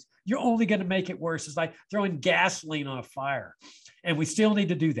countries. You're only going to make it worse. It's like throwing gasoline on a fire. And we still need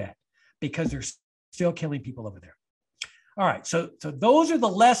to do that because they're still killing people over there. All right, so those are the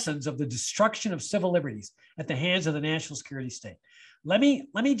lessons of the destruction of civil liberties at the hands of the national security state. Let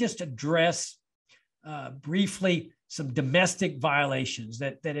me just address briefly some domestic violations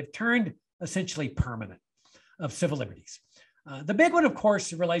that have turned essentially permanent of civil liberties. The big one, of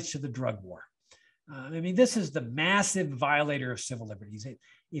course, relates to the drug war. I mean, this is the massive violator of civil liberties.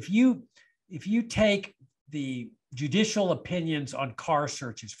 If you take the judicial opinions on car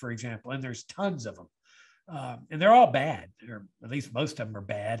searches, for example, and there's tons of them, and they're all bad, or at least most of them are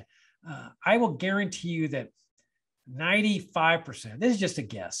bad, I will guarantee you that 95%, this is just a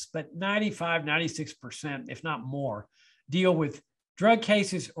guess, but 95, 96%, if not more, deal with drug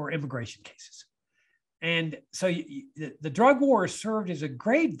cases or immigration cases. And so the drug war served as a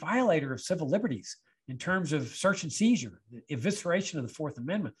great violator of civil liberties in terms of search and seizure, the evisceration of the Fourth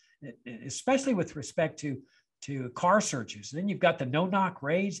Amendment, especially with respect to car searches. And then you've got the no-knock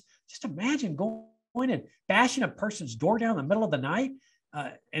raids. Just imagine going and bashing a person's door down in the middle of the night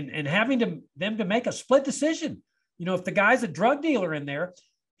and having them to make a split decision. You know, if the guy's a drug dealer in there,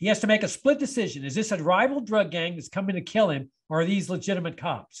 he has to make a split decision. Is this a rival drug gang that's coming to kill him, or are these legitimate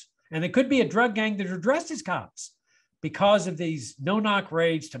cops? And it could be a drug gang that are dressed as cops because of these no-knock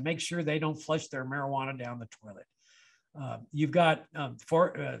raids to make sure they don't flush their marijuana down the toilet. You've got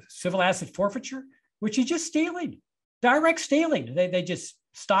civil asset forfeiture, which is just stealing, direct stealing. They just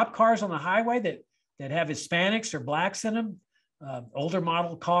stop cars on the highway that have Hispanics or blacks in them, older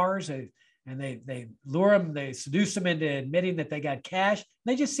model cars, and they lure them, they seduce them into admitting that they got cash.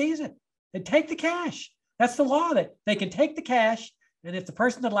 They just seize it. They take the cash. That's the law, that they can take the cash, and if the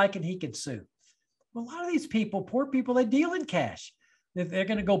person doesn't like it, he can sue. Well, a lot of these people, poor people, they deal in cash. If they're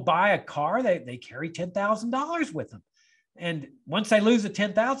going to go buy a car, they carry $10,000 with them. And once they lose the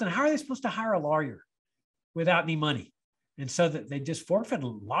 $10,000, how are they supposed to hire a lawyer without any money? And so that they just forfeit. A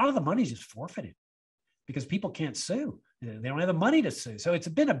lot of the money is just forfeited because people can't sue. They don't have the money to sue. So it's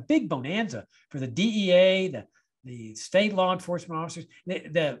been a big bonanza for the DEA, the state law enforcement officers,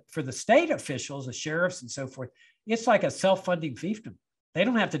 for the state officials, the sheriffs and so forth. It's like a self-funding fiefdom. They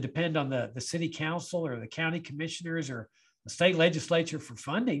don't have to depend on the city council or the county commissioners or the state legislature for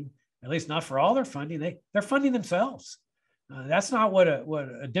funding, at least not for all their funding. They're funding themselves. That's not what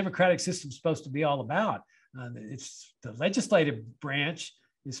a democratic system is supposed to be all about. It's the legislative branch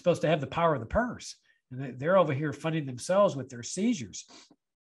is supposed to have the power of the purse. And they're over here funding themselves with their seizures.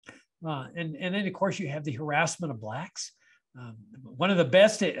 And then, of course, you have the harassment of blacks. One of the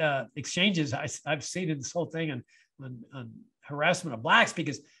best exchanges I've seen in this whole thing on harassment of blacks,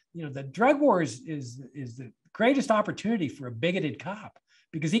 because the drug war is the greatest opportunity for a bigoted cop,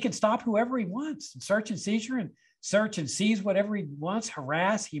 because he can stop whoever he wants and search and seizure and search and seize whatever he wants,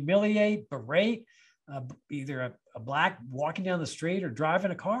 harass, humiliate, berate either a black walking down the street or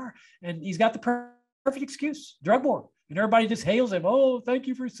driving a car, and he's got the perfect excuse: drug war. And everybody just hails him. Oh, thank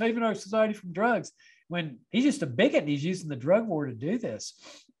you for saving our society from drugs. When he's just a bigot and he's using the drug war to do this.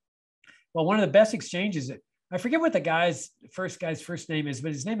 Well, one of the best exchanges, I forget what the guy's first name is,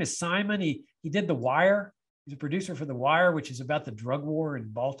 but his name is Simon. He did The Wire. He's a producer for The Wire, which is about the drug war in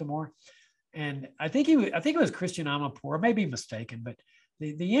Baltimore. And I think it was Christian Amanpour. I may be mistaken, but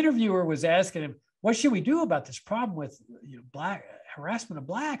the interviewer was asking him, what should we do about this problem with black harassment of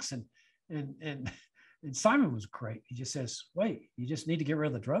blacks? And Simon was great. He just says, wait, you just need to get rid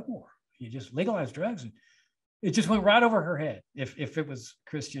of the drug war. You just legalize drugs. And it just went right over her head. If it was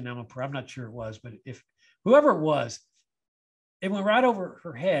Christian Amanpour, I'm not sure it was, but if whoever it was, it went right over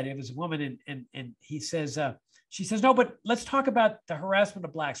her head. It was a woman. And he says, she says, no, but let's talk about the harassment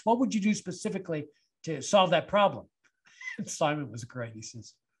of blacks. What would you do specifically to solve that problem? And Simon was great. He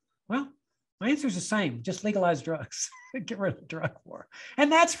says, well, my answer is the same. Just legalize drugs. Get rid of the drug war.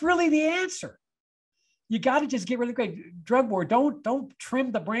 And that's really the answer. You got to just get rid of the drug war. Don't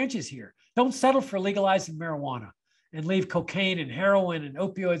trim the branches here. Don't settle for legalizing marijuana and leave cocaine and heroin and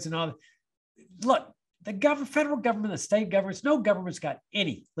opioids and all that. Look, the federal government, the state governments, no government's got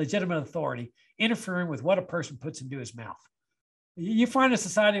any legitimate authority interfering with what a person puts into his mouth. You find a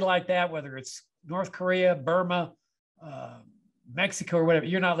society like that, whether it's North Korea, Burma, Mexico, or whatever,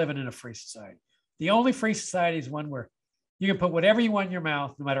 you're not living in a free society. The only free society is one where You can put whatever you want in your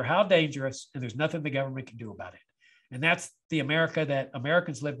mouth, no matter how dangerous, and there's nothing the government can do about it. And that's the America that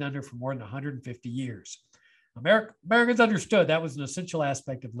Americans lived under for more than 150 years. Americans understood that was an essential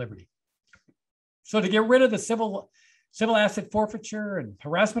aspect of liberty. So to get rid of the civil asset forfeiture and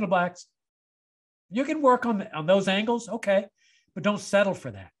harassment of blacks, you can work on those angles, okay, but don't settle for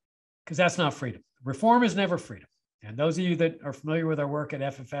that, because that's not freedom. Reform is never freedom. And those of you that are familiar with our work at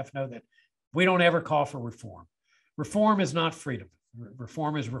FFF know that we don't ever call for reform. Reform is not freedom.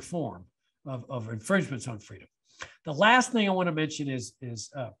 Reform is reform of infringements on freedom. The last thing I want to mention is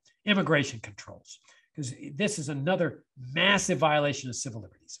immigration controls, because this is another massive violation of civil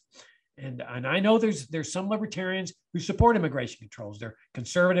liberties. And I know there's some libertarians who support immigration controls. They're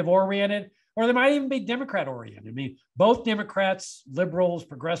conservative oriented, or they might even be Democrat oriented. I mean, both Democrats, liberals,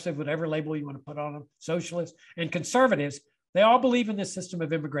 progressive, whatever label you want to put on them, socialists and conservatives, they all believe in this system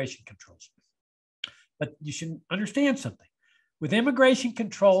of immigration controls. But you should understand something. With immigration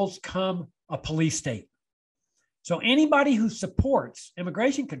controls come a police state. So anybody who supports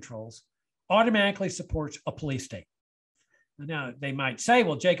immigration controls automatically supports a police state. Now, they might say,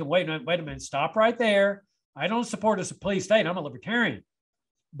 well, Jacob, wait a minute, stop right there. I don't support a police state. I'm a libertarian,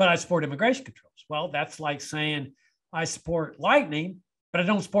 but I support immigration controls. Well, that's like saying I support lightning, but I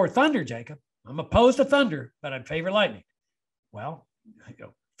don't support thunder, Jacob. I'm opposed to thunder, but I favor lightning. Well,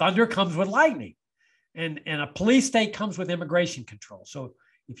 thunder comes with lightning, and a police state comes with immigration control. So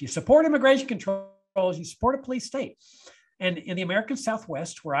if you support immigration controls, you support a police state. And in the American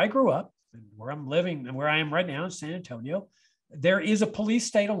Southwest, where I grew up, and where I'm living and where I am right now in San Antonio, there is a police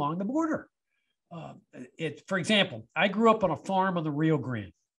state along the border. For example, I grew up on a farm on the Rio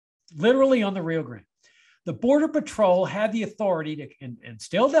Grande, literally on the Rio Grande. The Border Patrol had the authority to, and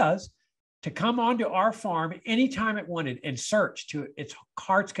still does, to come onto our farm anytime it wanted and search to its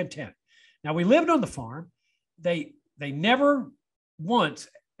heart's content. Now, we lived on the farm. They never once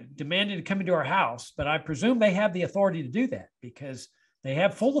demanded to come into our house, but I presume they have the authority to do that because they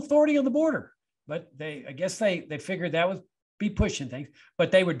have full authority on the border. But I guess they figured that would be pushing things,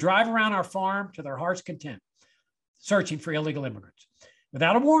 but they would drive around our farm to their heart's content, searching for illegal immigrants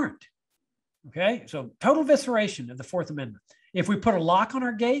without a warrant. Okay, so total evisceration of the Fourth Amendment. If we put a lock on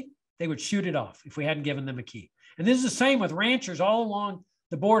our gate, they would shoot it off if we hadn't given them a key. And this is the same with ranchers all along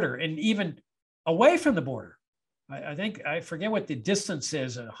the border and even away from the border. I forget what the distance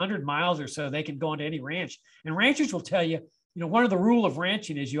is, 100 miles or so, they can go into any ranch. And ranchers will tell you, one of the rule of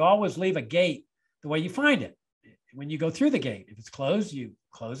ranching is you always leave a gate the way you find it. When you go through the gate, if it's closed, you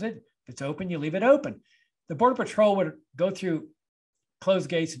close it. If it's open, you leave it open. The Border Patrol would go through closed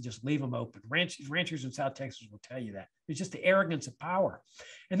gates and just leave them open. Ranchers in South Texas will tell you that. It's just the arrogance of power.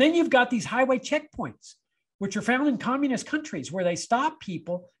 And then you've got these highway checkpoints, which are found in communist countries where they stop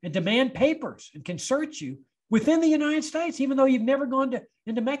people and demand papers and can search you within the United States, even though you've never gone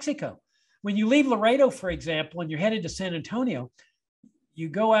into Mexico. When you leave Laredo, for example, and you're headed to San Antonio, you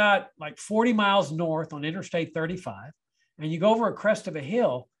go out like 40 miles north on Interstate 35, and you go over a crest of a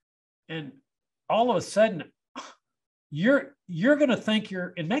hill, and all of a sudden, you're going to think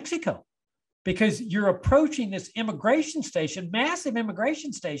you're in Mexico because you're approaching this immigration station, massive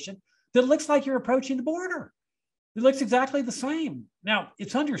immigration station, that looks like you're approaching the border. It looks exactly the same. Now,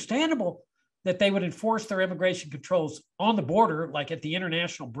 it's understandable that they would enforce their immigration controls on the border, like at the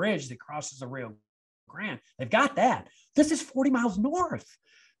international bridge that crosses the Rio Grande. They've got that. This is 40 miles north.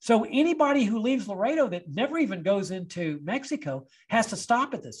 So anybody who leaves Laredo that never even goes into Mexico has to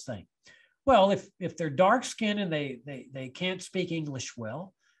stop at this thing. Well, if they're dark skinned and they can't speak English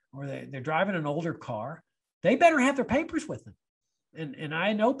well, or they're driving an older car, they better have their papers with them. And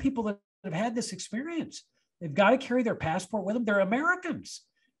I know people that have had this experience. They've got to carry their passport with them. They're Americans.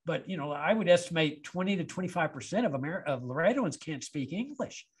 But, I would estimate 20 to 25% of Laredoans can't speak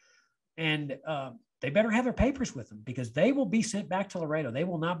English. And they better have their papers with them because they will be sent back to Laredo. They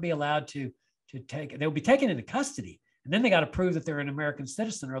will not be allowed to they'll be taken into custody. And then they got to prove that they're an American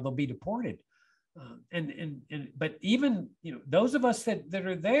citizen or they'll be deported. But even, those of us that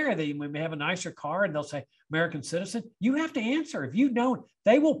are there, they may have a nicer car and they'll say American citizen. You have to answer. If you don't,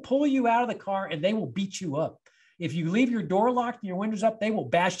 they will pull you out of the car and they will beat you up. If you leave your door locked and your windows up, they will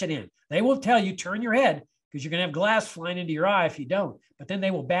bash it in. They will tell you, turn your head because you're going to have glass flying into your eye if you don't. But then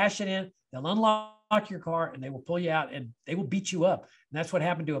they will bash it in. They'll unlock your car and they will pull you out and they will beat you up. And that's what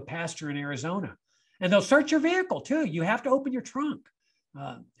happened to a pastor in Arizona. And they'll search your vehicle too. You have to open your trunk.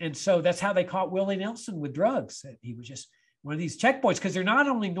 And so that's how they caught Willie Nelson with drugs. He was just one of these checkpoints because they're not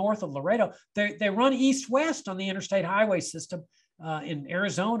only north of Laredo, they run east-west on the interstate highway system in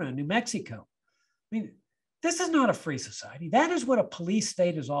Arizona and New Mexico. I mean, this is not a free society. That is what a police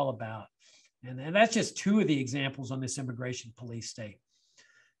state is all about. And that's just two of the examples on this immigration police state.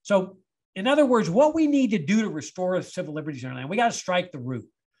 So in other words, what we need to do to restore civil liberties in our land, we got to strike the root.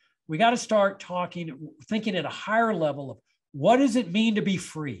 We got to start thinking at a higher level of what does it mean to be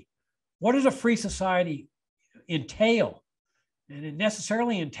free? What does a free society entail? And it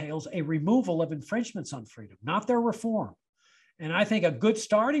necessarily entails a removal of infringements on freedom, not their reform. And I think a good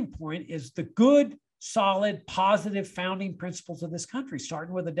starting point is the good, solid, positive founding principles of this country,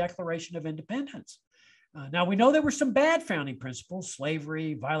 starting with the Declaration of Independence. Now, we know there were some bad founding principles,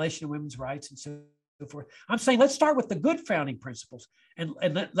 slavery, violation of women's rights, and so forth. I'm saying let's start with the good founding principles and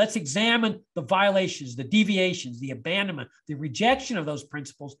let's examine the violations, the deviations, the abandonment, the rejection of those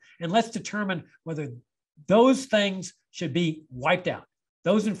principles, and let's determine whether those things should be wiped out.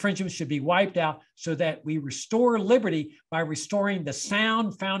 Those infringements should be wiped out so that we restore liberty by restoring the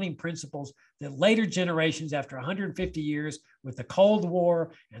sound founding principles that later generations, after 150 years with the Cold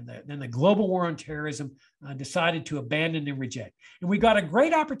War and then the global war on terrorism, decided to abandon and reject. And we got a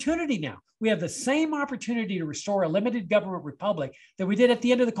great opportunity now. We have the same opportunity to restore a limited government republic that we did at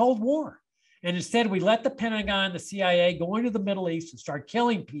the end of the Cold War. And instead, we let the Pentagon, the CIA go into the Middle East and start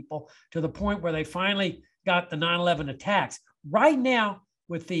killing people to the point where they finally got the 9/11 attacks. Right now,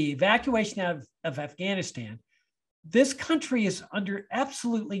 with the evacuation of Afghanistan, this country is under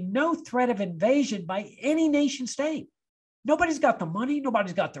absolutely no threat of invasion by any nation state. Nobody's got the money,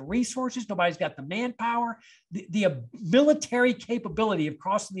 nobody's got the resources, nobody's got the manpower, the military capability of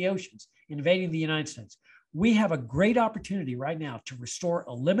crossing the oceans, invading the United States. We have a great opportunity right now to restore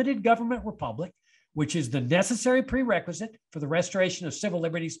a limited government republic, which is the necessary prerequisite for the restoration of civil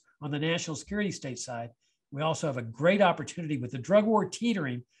liberties on the national security state side. We also have a great opportunity with the drug war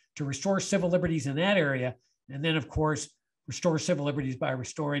teetering to restore civil liberties in that area. And then, of course, restore civil liberties by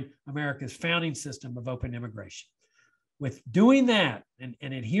restoring America's founding system of open immigration. With doing that and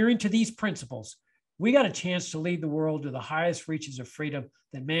adhering to these principles, we got a chance to lead the world to the highest reaches of freedom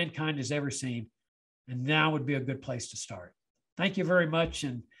that mankind has ever seen. And now would be a good place to start. Thank you very much.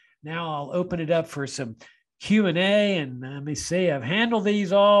 And now I'll open it up for some Q&A. And let me see, I've handled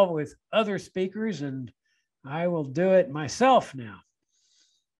these all with other speakers, and I will do it myself now.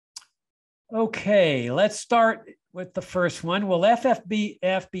 Okay, let's start with the first one. Will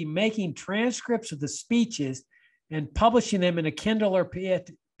FFBF be making transcripts of the speeches and publishing them in a Kindle or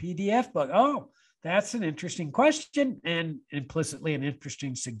PDF book? Oh, that's an interesting question and implicitly an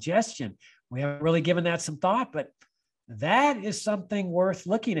interesting suggestion. We haven't really given that some thought, but that is something worth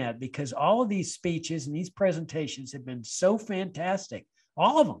looking at because all of these speeches and these presentations have been so fantastic.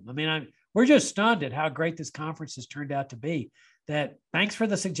 All of them. I mean, we're just stunned at how great this conference has turned out to be. That thanks for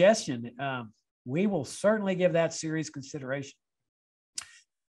the suggestion. We will certainly give that serious consideration.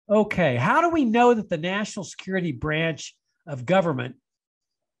 Okay, how do we know that the national security branch of government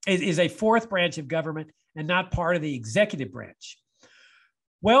is a fourth branch of government and not part of the executive branch?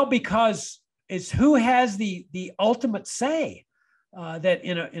 Well, because it's who has the ultimate say. That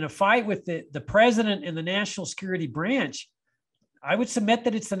in a fight with the president and the national security branch, I would submit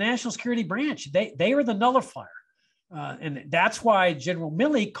that it's the national security branch. They are the nullifier. And that's why General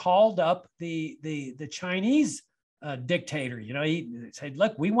Milley called up the Chinese dictator. You know, he said,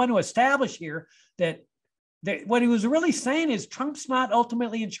 look, we want to establish here that what he was really saying is Trump's not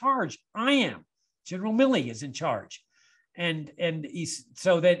ultimately in charge. I am. General Milley is in charge. And he's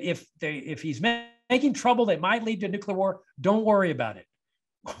so that if he's making trouble that might lead to a nuclear war, don't worry about it.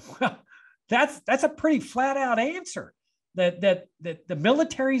 Well, that's a pretty flat out answer. That the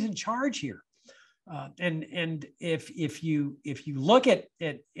military's in charge here, and if you look at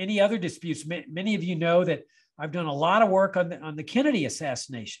any other disputes, many of you know that I've done a lot of work on the Kennedy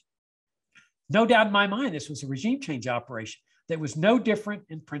assassination. No doubt in my mind, this was a regime change operation that was no different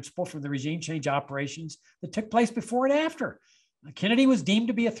in principle from the regime change operations that took place before and after. Kennedy was deemed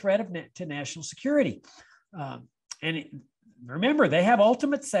to be a threat to national security, remember, they have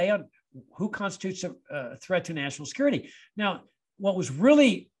ultimate say on who constitutes a threat to national security. Now, what was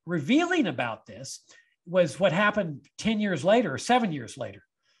really revealing about this was what happened 10 years later or 7 years later,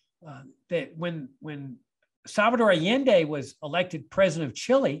 that when Salvador Allende was elected president of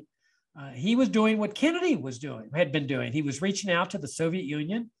Chile, he was doing what Kennedy had been doing. He was reaching out to the Soviet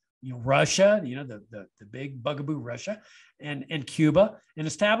Union, Russia, the big bugaboo Russia, and Cuba, and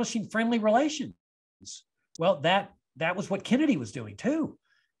establishing friendly relations. Well, that was what Kennedy was doing too.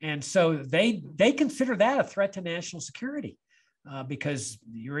 And so they consider that a threat to national security because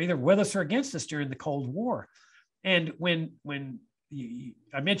you're either with us or against us during the Cold War. And when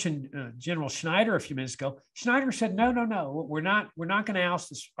I mentioned General Schneider a few minutes ago, Schneider said, no, we're not going to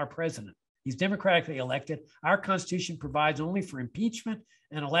oust our president. He's democratically elected. Our Constitution provides only for impeachment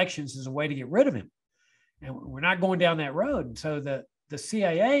and elections as a way to get rid of him. And we're not going down that road. And so the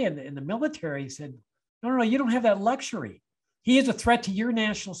CIA and the military said, no, you don't have that luxury. He is a threat to your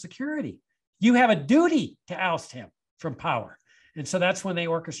national security. You have a duty to oust him from power. And so that's when they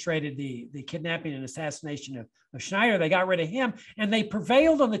orchestrated the kidnapping and assassination of Schneider. They got rid of him, and they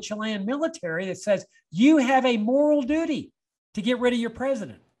prevailed on the Chilean military that says, you have a moral duty to get rid of your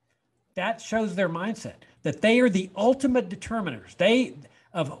president. That shows their mindset, that they are the ultimate determiners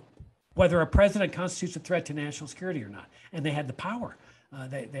of whether a president constitutes a threat to national security or not. And they had the power.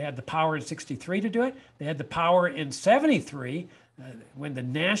 They had the power in 63 to do it. They had the power in 73 when the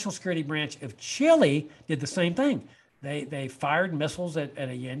National Security Branch of Chile did the same thing. They fired missiles at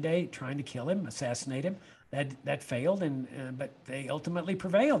Allende, trying to kill him, assassinate him. That failed, but they ultimately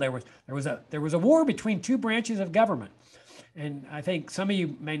prevailed. There was a war between two branches of government, and I think some of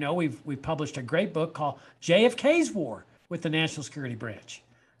you may know we've published a great book called JFK's War with the National Security Branch,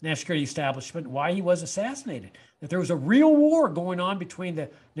 National Security Establishment, why he was assassinated. That there was a real war going on between the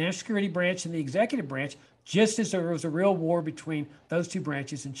National Security Branch and the Executive Branch, just as there was a real war between those two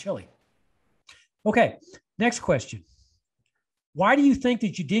branches in Chile. Okay, next question. Why do you think the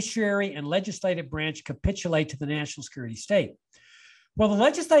judiciary and legislative branch capitulate to the national security state? Well, the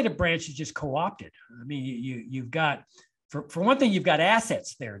legislative branch is just co-opted. I mean, you've got, for one thing, you've got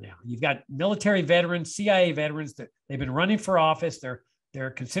assets there now. You've got military veterans, CIA veterans that they've been running for office.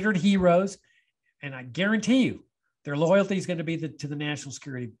 They're considered heroes, and I guarantee you, their loyalty is going to be to the national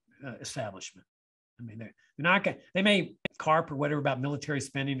security establishment. I mean, they're not going. They may carp or whatever about military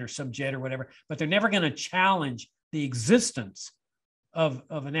spending or some jet or whatever, but they're never going to challenge the existence of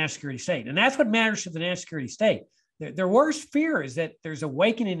a national security state. And that's what matters to the national security state. Their worst fear is that there's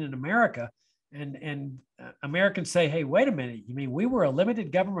awakening in America, and Americans say, hey, wait a minute, you mean we were a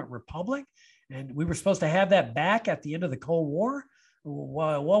limited government republic and we were supposed to have that back at the end of the Cold War?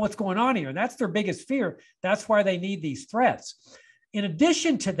 Well, what's going on here? And that's their biggest fear. That's why they need these threats. In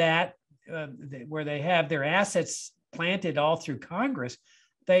addition to that, where they have their assets planted all through Congress,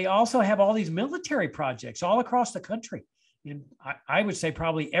 they also have all these military projects all across the country. And I would say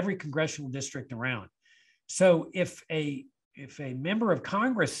probably every congressional district around. So if a member of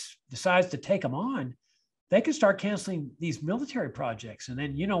Congress decides to take them on, they can start canceling these military projects. And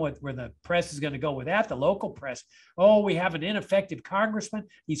then you know where the press is going to go with that, the local press. Oh, we have an ineffective congressman.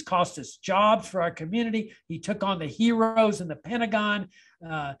 He's cost us jobs for our community. He took on the heroes in the Pentagon.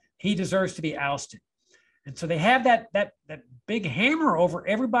 He deserves to be ousted. And so they have that big hammer over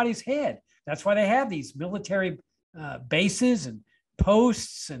everybody's head. That's why they have these military bases and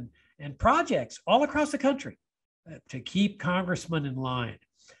posts and projects all across the country to keep congressmen in line.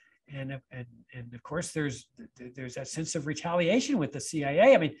 And of course, there's that sense of retaliation with the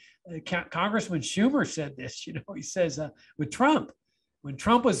CIA. I mean, Congressman Schumer said this, he says with Trump, when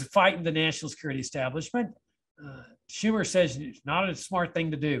Trump was fighting the national security establishment, Schumer says it's not a smart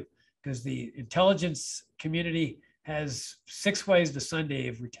thing to do because the intelligence community has 6 ways to Sunday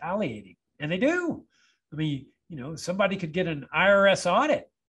of retaliating. And they do. I mean, somebody could get an IRS audit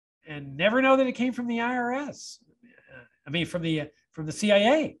and never know that it came from the IRS. From the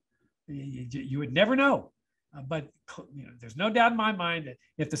CIA. You would never know. But there's no doubt in my mind that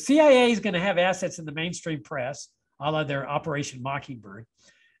if the CIA is going to have assets in the mainstream press, a la their Operation Mockingbird,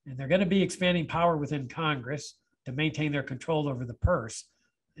 and they're going to be expanding power within Congress to maintain their control over the purse,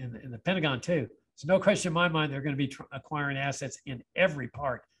 and the Pentagon too. There's no question in my mind they're going to be acquiring assets in every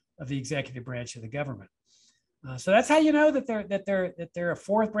part of the executive branch of the government. So that's how you know that they're a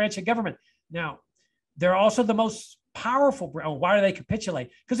fourth branch of government. Now, they're also the most powerful. Why do they capitulate?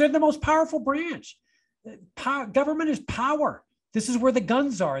 Because they're the most powerful branch. Government is power. This is where the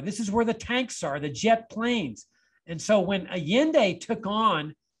guns are. This is where the tanks are, the jet planes. And so when Allende took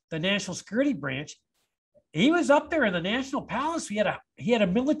on the National Security Branch, he was up there in the National Palace. He had a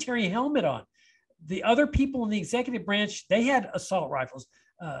military helmet on. The other people in the executive branch, they had assault rifles.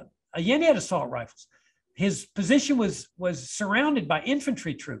 Allende had assault rifles. His position was surrounded by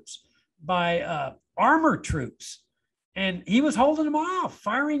infantry troops, by armored troops, and he was holding them off,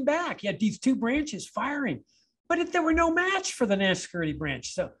 firing back. He had these two branches firing, but there were no match for the National Security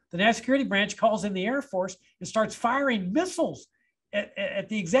Branch. So the National Security Branch calls in the Air Force and starts firing missiles at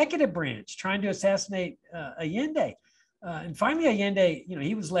the executive branch, trying to assassinate Allende. And finally, Allende,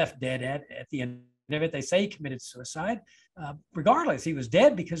 he was left dead at the end of it. They say he committed suicide. Regardless, he was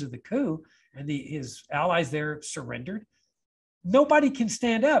dead because of the coup, and his allies there surrendered. Nobody can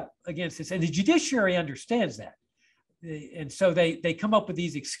stand up against this, and the judiciary understands that. And so they come up with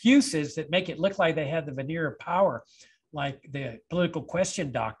these excuses that make it look like they have the veneer of power, like the political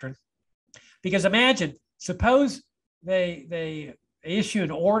question doctrine. Because imagine, suppose they issue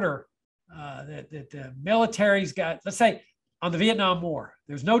an order that the military's got, let's say on the Vietnam War,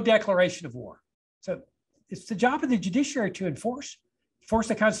 there's no declaration of war. So it's the job of the judiciary to enforce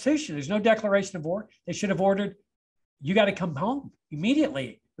the Constitution. There's no declaration of war. They should have ordered, you got to come home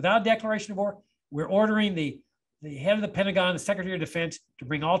immediately without a declaration of war. We're ordering the head of the Pentagon, the Secretary of Defense, to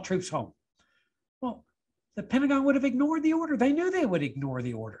bring all troops home. Well, the Pentagon would have ignored the order. They knew they would ignore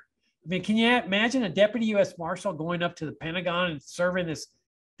the order. I mean, can you imagine a deputy U.S. Marshal going up to the Pentagon and serving this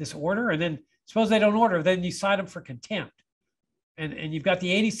order? And then suppose they don't order, then you cite them for contempt. And you've got the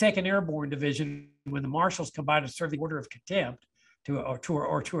 82nd Airborne Division, when the marshals come by to serve the order of contempt to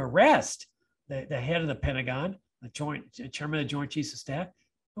arrest the head of the Pentagon, the chairman of the Joint Chiefs of Staff.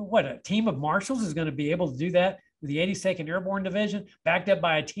 What, a team of marshals is going to be able to do that with the 82nd Airborne Division, backed up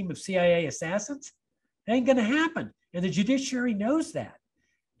by a team of CIA assassins? It ain't going to happen. And the judiciary knows that.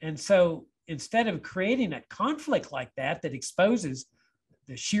 And so instead of creating a conflict like that exposes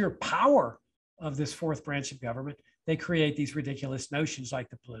the sheer power of this fourth branch of government, they create these ridiculous notions like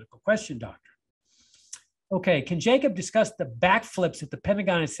the political question doctrine. Okay, can Jacob discuss the backflips that the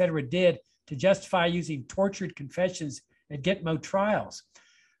Pentagon, et cetera, did to justify using tortured confessions at Gitmo trials?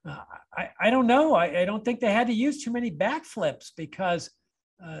 I don't know. I don't think they had to use too many backflips because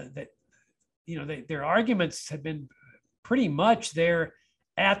their arguments have been pretty much there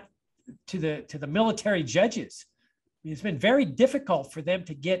to the military judges. I mean, it's been very difficult for them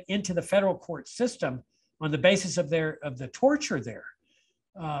to get into the federal court system on the basis of the torture there.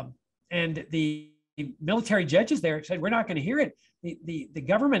 And the military judges there said, we're not going to hear it. The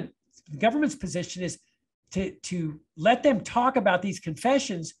government's position is to let them talk about these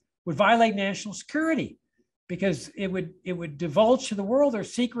confessions would violate national security, because it would divulge to the world their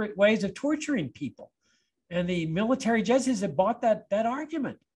secret ways of torturing people. And the military judges have bought that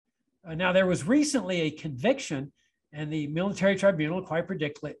argument. Now, there was recently a conviction, and the military tribunal quite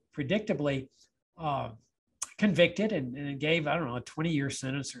predictably convicted and gave, I don't know, a 20-year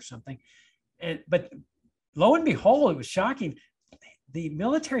sentence or something. But lo and behold, it was shocking. The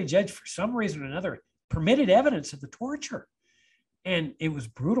military judge, for some reason or another, permitted evidence of the torture. And it was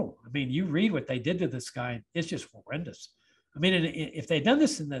brutal. I mean, you read what they did to this guy, it's just horrendous. I mean, if they'd done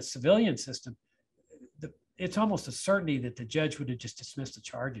this in the civilian system, it's almost a certainty that the judge would have just dismissed the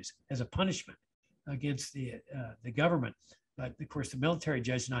charges as a punishment against the government. But of course, the military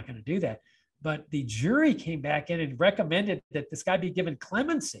judge is not going to do that. But the jury came back in and recommended that this guy be given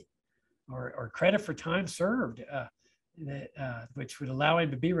clemency or credit for time served, which would allow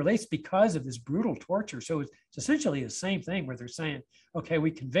him to be released because of this brutal torture. So it's essentially the same thing where they're saying, okay, we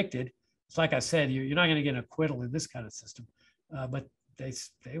convicted. It's like I said, you're not going to get an acquittal in this kind of system. But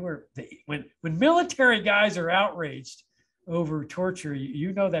when military guys are outraged over torture,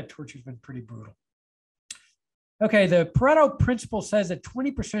 you know that torture's been pretty brutal. Okay, the Pareto principle says that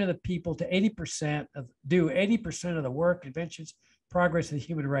 20% of the people to 80% do 80% of the work, inventions, progress of the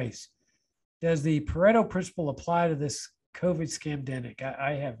human race. Does the Pareto principle apply to this COVID scamdemic?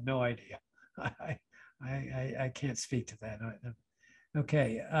 I have no idea. I can't speak to that.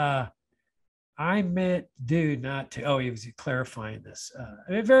 Okay, I meant do not to. Oh, he was clarifying this.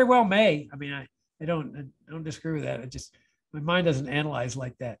 It very well may. I mean, I don't disagree with that. My mind doesn't analyze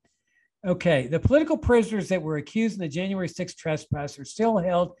like that. Okay, the political prisoners that were accused in the January 6th trespass are still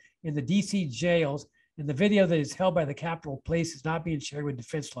held in the DC jails, and the video that is held by the Capitol Police is not being shared with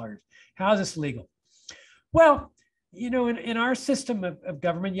defense lawyers. How is this legal? Well, in our system of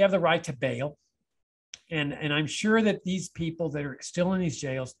government, you have the right to bail. And I'm sure that these people that are still in these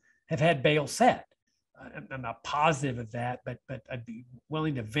jails have had bail set. I'm not positive of that, but I'd be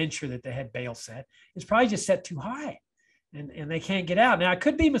willing to venture that they had bail set. It's probably just set too high. And they can't get out. Now, I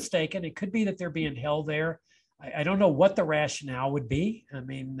could be mistaken. It could be that they're being held there. I don't know what the rationale would be. I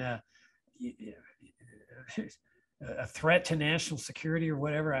mean, a threat to national security or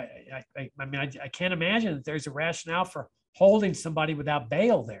whatever. I can't imagine that there's a rationale for holding somebody without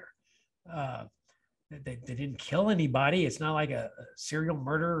bail there. They didn't kill anybody. It's not like a serial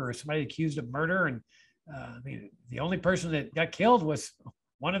murder or somebody accused of murder. And the only person that got killed was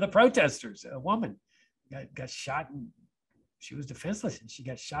one of the protesters, a woman, got shot and she was defenseless and she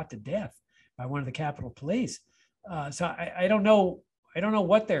got shot to death by one of the Capitol Police. So I don't know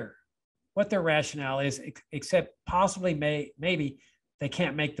what their rationale is, except possibly maybe they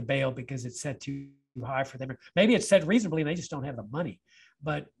can't make the bail because it's set too high for them. Maybe it's set reasonably and they just don't have the money.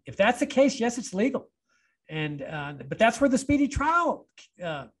 But if that's the case, yes, it's legal. But that's where the speedy trial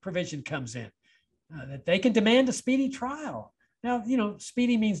provision comes in, that they can demand a speedy trial. Now,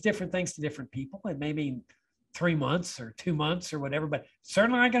 speedy means different things to different people. It may mean 3 months or 2 months or whatever, but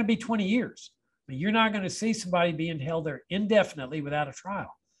certainly not going to be 20 years. I mean, you're not going to see somebody being held there indefinitely without a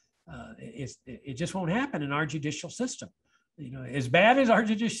trial. It just won't happen in our judicial system. You know, as bad as our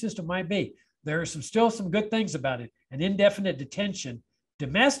judicial system might be, there are still some good things about it. An indefinite detention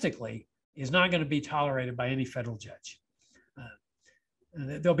domestically is not going to be tolerated by any federal judge.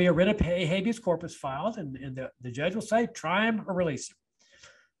 There'll be a writ of habeas corpus filed, and the judge will say, try him or release him.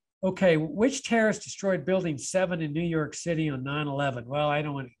 Okay, which terrorist destroyed Building 7 in New York City on 9/11? Well, I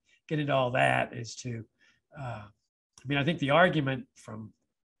don't want to get into all that as to, I mean, I think the argument from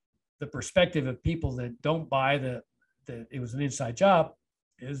the perspective of people that don't buy that it was an inside job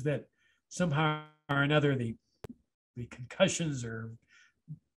is that somehow or another the concussions or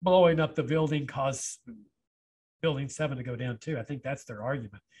blowing up the building caused Building 7 to go down too. I think that's their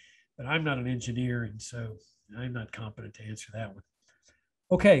argument, but I'm not an engineer, and so I'm not competent to answer that one.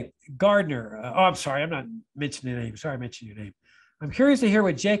 Okay, Gardner. I'm sorry, I'm not mentioning your name. Sorry, I mentioned your name. I'm curious to hear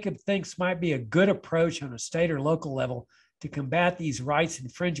what Jacob thinks might be a good approach on a state or local level to combat these rights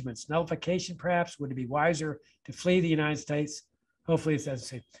infringements. Nullification, perhaps? Would it be wiser to flee the United States? Hopefully it doesn't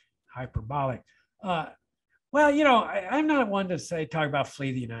say hyperbolic. Well, you know, I'm not one to talk about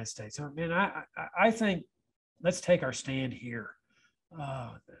flee the United States. I mean, I think let's take our stand here.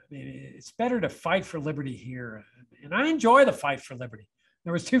 I mean, it's better to fight for liberty here. And I enjoy the fight for liberty.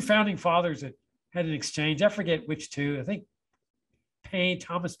 There was 2 founding fathers that had an exchange. I forget which 2. I think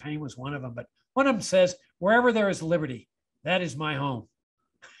Thomas Paine was one of them. But one of them says, wherever there is liberty, that is my home.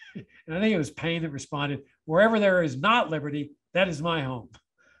 And I think it was Paine that responded, wherever there is not liberty, that is my home.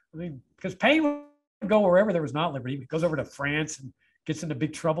 I mean, because Paine would go wherever there was not liberty. He goes over to France and gets into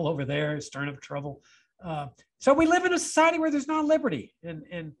big trouble over there, stirring up trouble. So we live in a society where there's not liberty.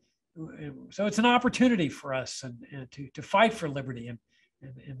 And so it's an opportunity for us and to fight for liberty. And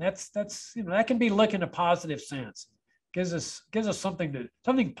that's you know, that can be looked in a positive sense. Gives us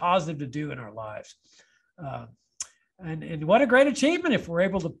something positive to do in our lives. And what a great achievement if we're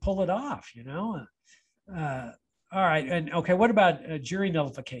able to pull it off, you know. All right, and okay, what about jury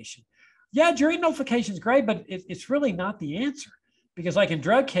nullification? Yeah, jury nullification is great, but it's really not the answer, because like in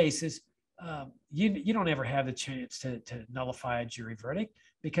drug cases, you don't ever have the chance to nullify a jury verdict,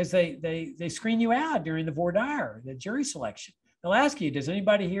 because they screen you out during the voir dire, the jury selection. They'll ask you, does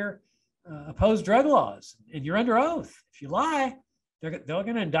anybody here oppose drug laws? And you're under oath. If you lie, they're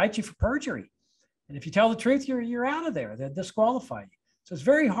going to indict you for perjury. And if you tell the truth, you're out of there. They'll disqualify you. So it's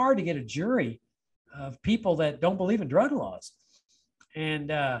very hard to get a jury of people that don't believe in drug laws.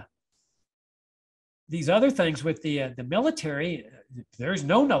 And these other things with the military, there's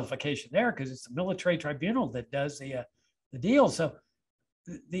no nullification there, because it's the military tribunal that does the deal. So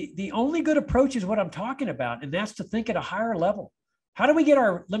the only good approach is what I'm talking about, and that's to think at a higher level. How do we get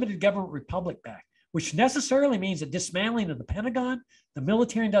our limited government republic back? Which necessarily means a dismantling of the Pentagon, the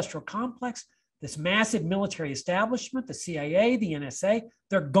military-industrial complex, this massive military establishment, the CIA, the NSA.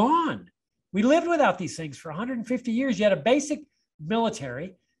 They're gone. We lived without these things for 150 years. You had a basic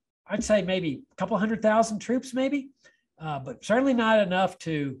military. I'd say maybe a couple 100,000 troops, maybe, but certainly not enough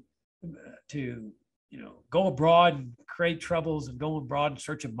to go abroad and create troubles and go abroad in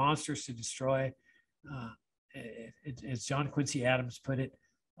search of monsters to destroy. As John Quincy Adams put it,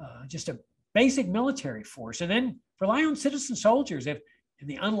 just a basic military force, and then rely on citizen soldiers. If in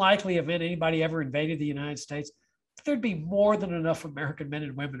the unlikely event anybody ever invaded the United States, there'd be more than enough American men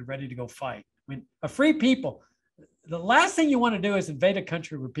and women ready to go fight. I mean, a free people. The last thing you want to do is invade a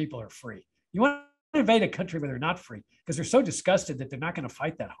country where people are free. You want to invade a country where they're not free, because they're so disgusted that they're not going to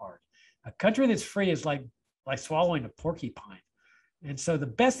fight that hard. A country that's free is like swallowing a porcupine. And so the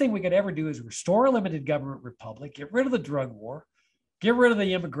best thing we could ever do is restore a limited government republic, get rid of the drug war, get rid of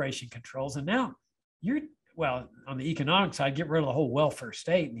the immigration controls. And now on the economic side, get rid of the whole welfare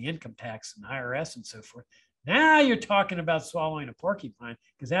state and the income tax and IRS and so forth. Now you're talking about swallowing a porcupine,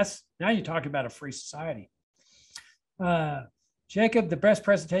 because now you're talking about a free society. Jacob, the best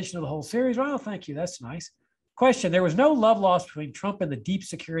presentation of the whole series. Well, thank you. That's nice. Question: there was no love lost between Trump and the deep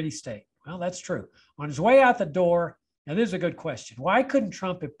security state. Well, that's true. On his way out the door, now this is a good question. Why couldn't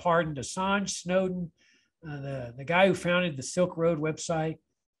Trump have pardoned Assange, Snowden, the guy who founded the Silk Road website?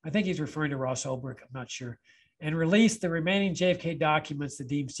 I think he's referring to Ross Ulbricht. I'm not sure. And released the remaining JFK documents that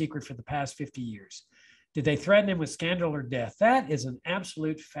deemed secret for the past 50 years. Did they threaten him with scandal or death? That is an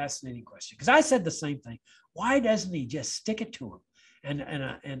absolute fascinating question, because I said the same thing. Why doesn't he just stick it to him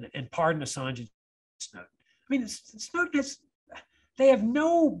and pardon Assange and Snowden? I mean, Snowden they have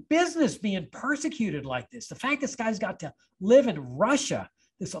no business being persecuted like this. The fact this guy's got to live in Russia,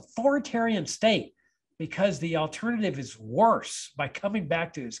 this authoritarian state, because the alternative is worse by coming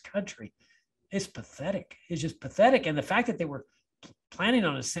back to his country, it's pathetic. It's just pathetic. And the fact that they were planning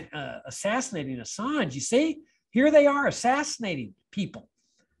on assassinating Assange, you see, here they are assassinating people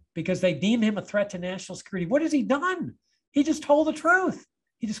because they deem him a threat to national security. What has he done? He just told the truth.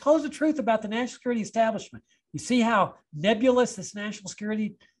 He disclosed the truth about the national security establishment. You see how nebulous this national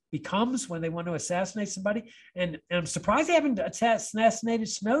security becomes when they want to assassinate somebody. And I'm surprised they haven't assassinated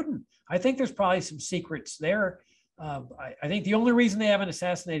Snowden. I think there's probably some secrets there. I think the only reason they haven't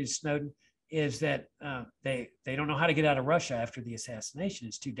assassinated Snowden is that they don't know how to get out of Russia after the assassination.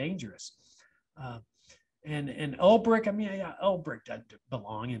 It's too dangerous. And Ulbricht, I mean, yeah, Ulbricht doesn't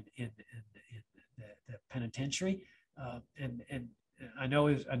belong in the penitentiary. And I know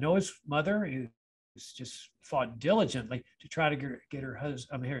his mother, who's just fought diligently to try to get her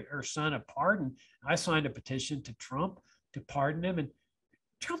husband, her son, a pardon. I signed a petition to Trump to pardon him, and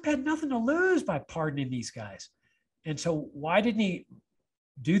Trump had nothing to lose by pardoning these guys. And so why didn't he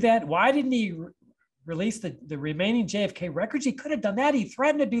do that? Why didn't he release the remaining JFK records? He could have done that. He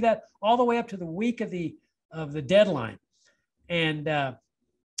threatened to do that all the way up to the week of the deadline, and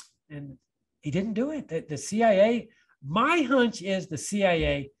he didn't do it. The CIA. My hunch is the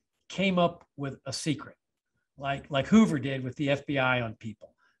CIA came up with a secret, like Hoover did with the FBI on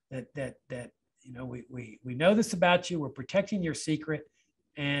people. That we know this about you. We're protecting your secret,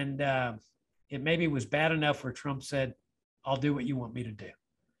 and it maybe was bad enough where Trump said, "I'll do what you want me to do,"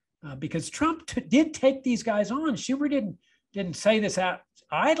 because Trump did take these guys on. Schumer didn't say this out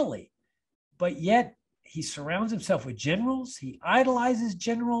idly, but yet he surrounds himself with generals. He idolizes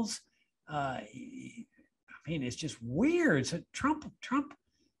generals. It's just weird. So Trump,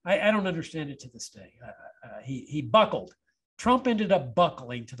 I don't understand it to this day. He buckled. Trump ended up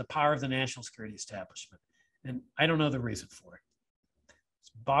buckling to the power of the national security establishment. And I don't know the reason for it.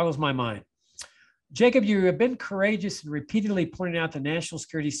 It boggles my mind. Jacob, you have been courageous in repeatedly pointing out the national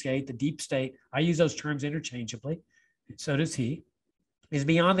security state, the deep state, I use those terms interchangeably, and so does he, is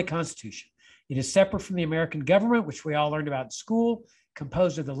beyond the Constitution. It is separate from the American government, which we all learned about in school,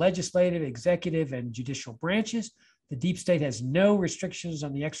 composed of the legislative, executive, and judicial branches. The deep state has no restrictions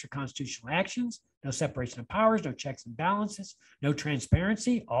on the extra constitutional actions, no separation of powers, no checks and balances, no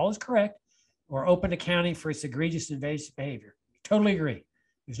transparency, all is correct, or open accounting for its egregious invasive behavior. Totally agree.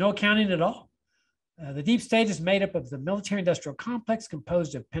 There's no accounting at all. The deep state is made up of the military-industrial complex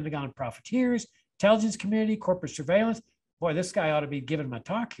composed of Pentagon profiteers, intelligence community, corporate surveillance. Boy, this guy ought to be giving my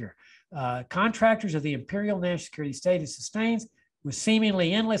talk here. Contractors of the imperial national security state it sustains with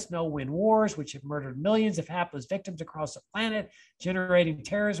seemingly endless no-win wars, which have murdered millions of hapless victims across the planet, generating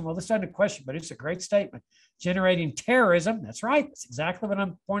terrorism. Well, this isn't a question, but it's a great statement. Generating terrorism, that's right. That's exactly what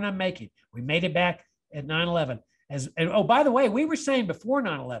point I'm making. We made it back at 9/11. Oh, by the way, we were saying before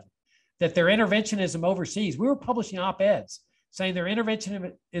 9/11 that their interventionism overseas, we were publishing op-eds saying their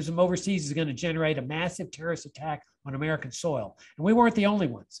interventionism overseas is going to generate a massive terrorist attack on American soil. And we weren't the only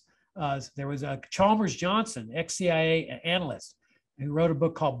ones. There was a Chalmers Johnson, ex-CIA analyst, who wrote a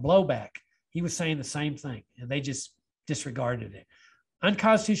book called Blowback. He was saying the same thing, and they just disregarded it.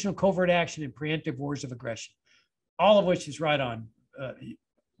 Unconstitutional covert action and preemptive wars of aggression, all of which is right on.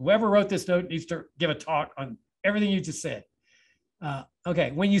 Whoever wrote this note needs to give a talk on everything you just said.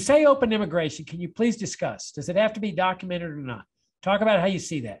 Okay, when you say open immigration, can you please discuss? Does it have to be documented or not? Talk about how you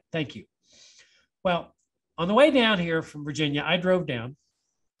see that. Thank you. Well, on the way down here from Virginia, I drove down,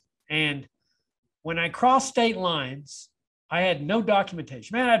 and when I crossed state lines, I had no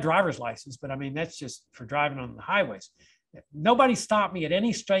documentation. Man, I had a driver's license, but I mean, that's just for driving on the highways. Nobody stopped me at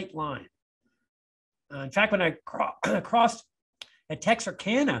any state line. In fact, when I crossed at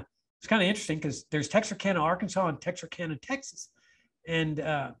Texarkana, it's kind of interesting because there's Texarkana, Arkansas, and Texarkana, Texas. And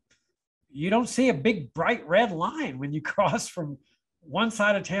you don't see a big bright red line when you cross from one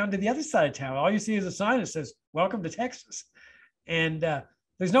side of town to the other side of town. All you see is a sign that says, "Welcome to Texas." And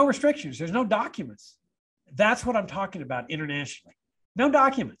there's no restrictions. There's no documents. That's what I'm talking about internationally. No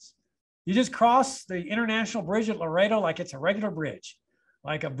documents. You just cross the international bridge at Laredo like it's a regular bridge,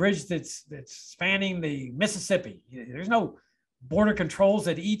 like a bridge that's spanning the Mississippi. There's no border controls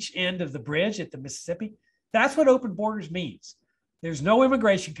at each end of the bridge at the Mississippi. That's what open borders means. There's no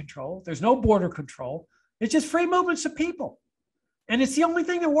immigration control. There's no border control. It's just free movements of people. And it's the only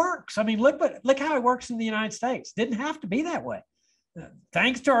thing that works. I mean, look how it works in the United States. Didn't have to be that way.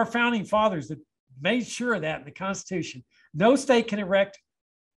 Thanks to our founding fathers that made sure that in the Constitution, no state can erect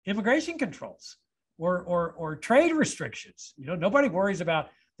immigration controls or trade restrictions. Nobody worries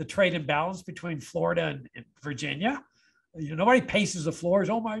about the trade imbalance between Florida and Virginia. Nobody paces the floors.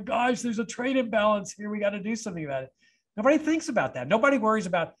 Oh my gosh, there's a trade imbalance here. We got to do something about it. Nobody thinks about that. Nobody worries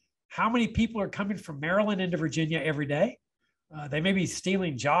about how many people are coming from Maryland into Virginia every day, They may be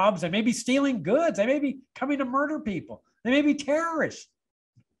stealing jobs. They may be stealing goods. They may be coming to murder people. They may be terrorists.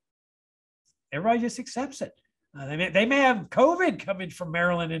 Everybody just accepts it. They may have COVID coming from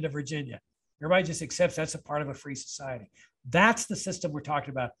Maryland into Virginia. Everybody just accepts that's a part of a free society. That's the system we're talking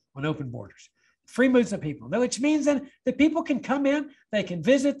about on open borders. Free movement of people, which means then that people can come in, they can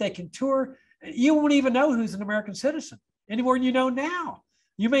visit, they can tour. You won't even know who's an American citizen any more than you know now.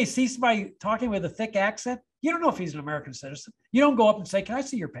 You may see somebody talking with a thick accent. You don't know if he's an American citizen. You don't go up and say, "Can I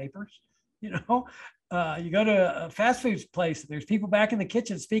see your papers?" You know, you go to a fast food place and there's people back in the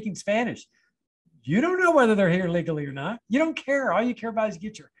kitchen speaking Spanish. You don't know whether they're here legally or not. You don't care. All you care about is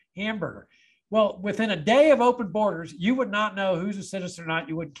get your hamburger. Well, within a day of open borders, you would not know who's a citizen or not.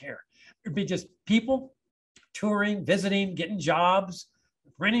 You wouldn't care. It'd be just people touring, visiting, getting jobs,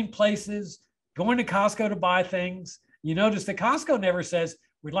 renting places, going to Costco to buy things. You notice that Costco never says,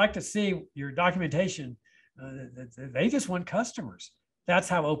 "We'd like to see your documentation." They just want customers. That's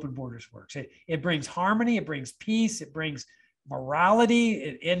how open borders works. It brings harmony. It brings peace. It brings morality.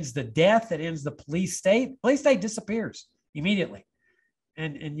 It ends the death. It ends the police state. Police state disappears immediately.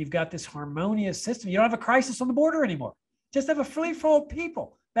 And you've got this harmonious system. You don't have a crisis on the border anymore. Just have a free flow of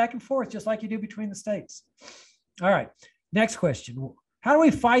people back and forth, just like you do between the states. All right, next question. How do we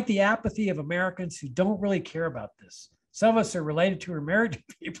fight the apathy of Americans who don't really care about this? Some of us are related to or married to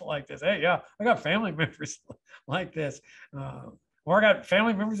people like this. Hey, yeah, I got family members like this. Or I got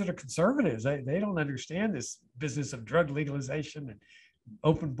family members that are conservatives. They don't understand this business of drug legalization and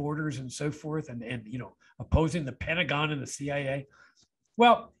open borders and so forth, and you know, opposing the Pentagon and the CIA.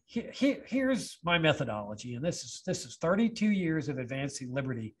 Well, here's my methodology, and this is 32 years of advancing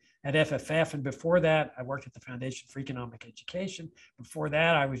liberty at FFF, and before that, I worked at the Foundation for Economic Education. Before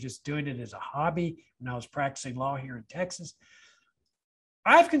that, I was just doing it as a hobby when I was practicing law here in Texas.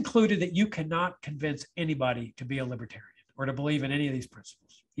 I've concluded that you cannot convince anybody to be a libertarian or to believe in any of these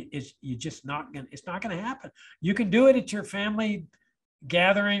principles. It's not going to happen. You can do it at your family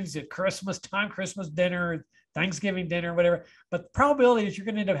gatherings, at Christmas time, Christmas dinner, Thanksgiving dinner, whatever. But the probability is you're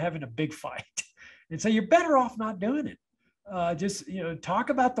going to end up having a big fight. And so you're better off not doing it. Just, you know, talk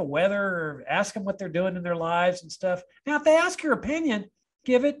about the weather or ask them what they're doing in their lives and stuff. Now, if they ask your opinion,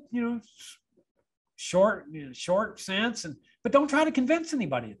 give it, you know, short sense, but don't try to convince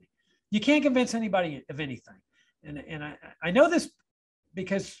anybody. You can't convince anybody of anything. And I know this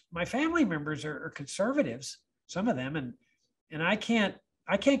because my family members are conservatives, some of them, and I can't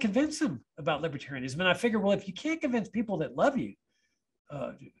convince them about libertarianism. And I figure, well, if you can't convince people that love you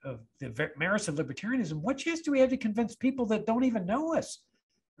of the merits of libertarianism, what chance do we have to convince people that don't even know us,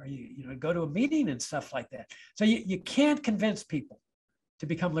 or you know, go to a meeting and stuff like that? So you can't convince people to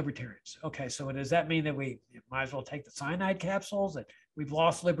become libertarians. Okay, so does that mean that we might as well take the cyanide capsules, that we've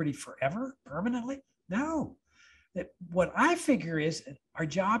lost liberty forever, permanently? No. That what I figure is our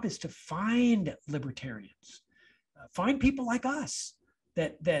job is to find libertarians, find people like us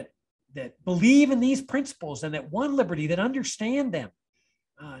that believe in these principles and that want liberty, that understand them.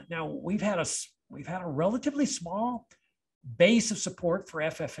 Now we've had a relatively small base of support for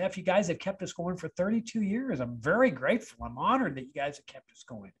FFF. You guys have kept us going for 32 years. I'm very grateful. I'm honored that you guys have kept us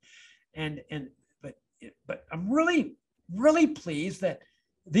going. But I'm really, really pleased that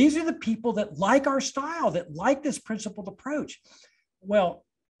these are the people that like our style, that like this principled approach. Well,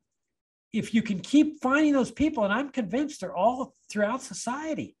 if you can keep finding those people, and I'm convinced they're all throughout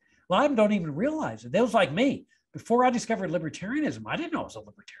society. A lot of them don't even realize it. They was like me. Before I discovered libertarianism, I didn't know I was a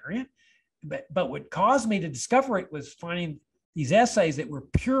libertarian. But what caused me to discover it was finding these essays that were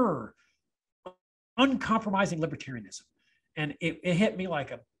pure, uncompromising libertarianism. And it hit me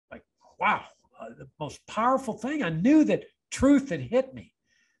like wow, the most powerful thing. I knew that truth had hit me.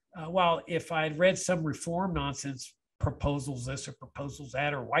 While if I had read some reform nonsense, proposals this or proposals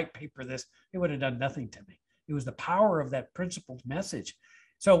that or white paper this, it would have done nothing to me. It was the power of that principled message.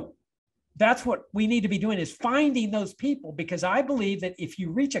 So that's what we need to be doing, is finding those people, because I believe that if you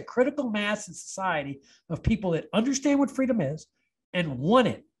reach a critical mass in society of people that understand what freedom is and want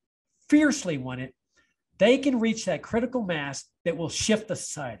it, fiercely want it, they can reach that critical mass that will shift the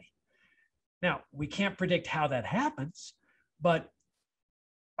society. Now, we can't predict how that happens, but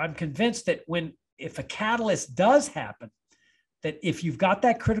I'm convinced that if a catalyst does happen, that if you've got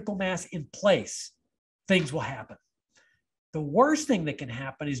that critical mass in place, things will happen. The worst thing that can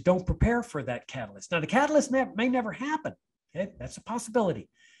happen is don't prepare for that catalyst. Now, the catalyst may never happen. Okay? That's a possibility.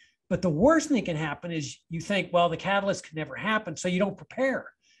 But the worst thing that can happen is you think, well, the catalyst can never happen, so you don't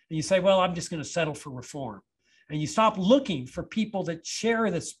prepare. And you say, well, I'm just going to settle for reform. And you stop looking for people that share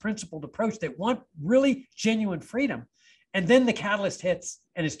this principled approach, that want really genuine freedom. And then the catalyst hits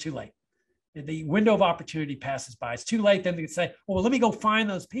and it's too late. the window of opportunity passes by. It's too late. Then they say, oh, well, let me go find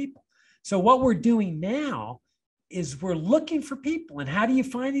those people. So what we're doing now is we're looking for people. And how do you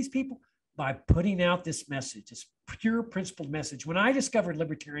find these people? By putting out this message, this pure principled message. When I discovered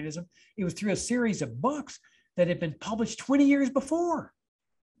libertarianism, it was through a series of books that had been published 20 years before,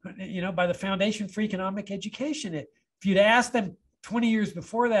 by the Foundation for Economic Education. If you'd asked them 20 years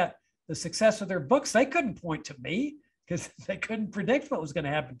before that, the success of their books, they couldn't point to me because they couldn't predict what was going to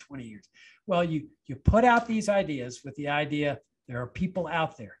happen in 20 years. Well, you put out these ideas with the idea there are people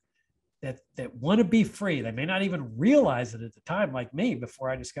out there that want to be free. They may not even realize it at the time, like me, before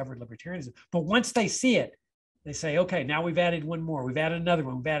I discovered libertarianism. But once they see it, they say, okay, now we've added one more. We've added another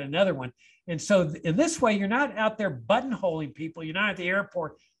one. We've added another one. And so in this way, you're not out there buttonholing people. You're not at the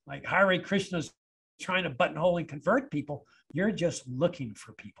airport like Hare Krishna's trying to buttonhole and convert people. You're just looking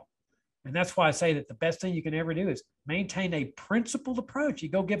for people. And that's why I say that the best thing you can ever do is maintain a principled approach. You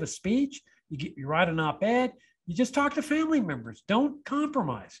go give a speech, you write an op-ed, you just talk to family members. Don't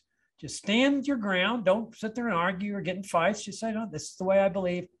compromise. Just stand your ground. Don't sit there and argue or get in fights. Just say, no, this is the way I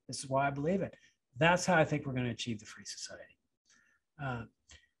believe. This is why I believe it. That's how I think we're going to achieve the free society.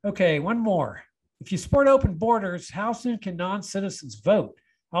 Okay, one more. If you support open borders, how soon can non-citizens vote?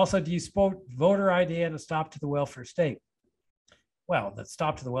 Also, do you support voter ID and a stop to the welfare state? Well, the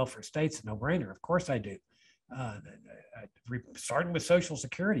stop to the welfare state's a no-brainer. Of course I do. Starting with Social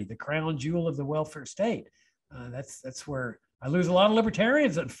Security, the crown jewel of the welfare state. That's where I lose a lot of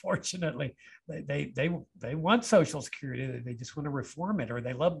libertarians, unfortunately. They want Social Security. They just want to reform it, or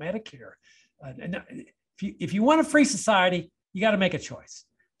they love Medicare. And if you want a free society, you got to make a choice.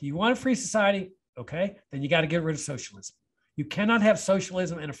 Do you want a free society? Okay, then you got to get rid of socialism. You cannot have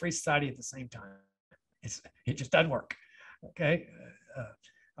socialism and a free society at the same time. It just doesn't work. Okay.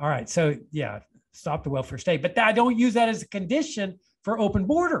 All right. So yeah, stop the welfare state. But I don't use that as a condition for open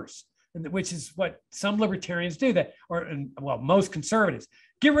borders, which is what some libertarians do. Most conservatives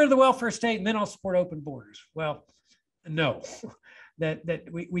get rid of the welfare state and then I'll support open borders. Well, no, that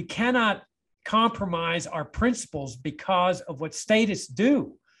we cannot compromise our principles because of what statists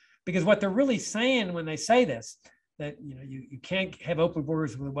do. Because what they're really saying when they say this, that you can't have open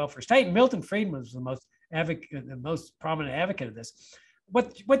borders with a welfare state. And Milton Friedman was the most prominent advocate of this.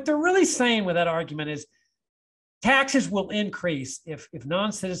 What they're really saying with that argument is taxes will increase if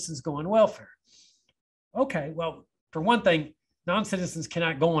non-citizens go on welfare. Okay, well, for one thing, non-citizens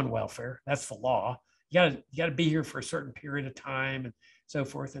cannot go on welfare. That's the law. You got to be here for a certain period of time and so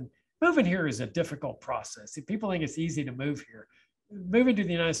forth. And moving here is a difficult process. If people think it's easy to move here, moving to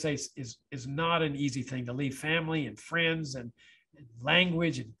the United States is not an easy thing. To leave family and friends and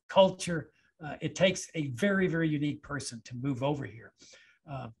language and culture. It takes a very, very unique person to move over here.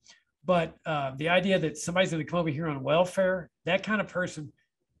 But the idea that somebody's going to come over here on welfare, that kind of person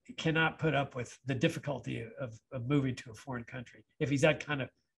cannot put up with the difficulty of moving to a foreign country if he's that kind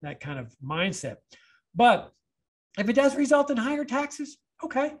of mindset. But if it does result in higher taxes,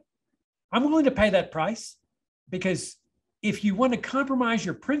 okay, I'm willing to pay that price, because if you want to compromise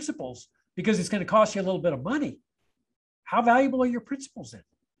your principles because it's going to cost you a little bit of money, how valuable are your principles then?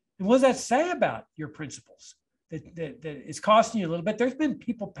 And what does that say about your principles? That it's costing you a little bit. There's been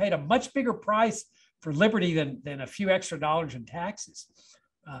people paid a much bigger price for liberty than a few extra dollars in taxes.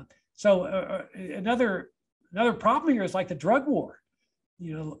 Another problem here is like the drug war.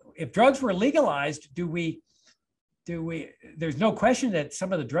 If drugs were legalized, there's no question that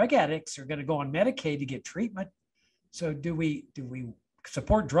some of the drug addicts are going to go on Medicaid to get treatment. So do we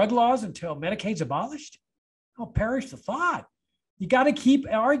support drug laws until Medicaid's abolished? Oh, perish the thought. You got to keep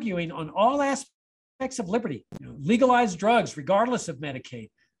arguing on all aspects of liberty. Legalize drugs regardless of Medicaid.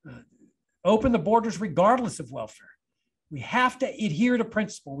 Open the borders regardless of welfare. We have to adhere to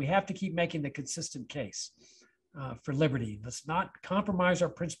principle. We have to keep making the consistent case for liberty. Let's not compromise our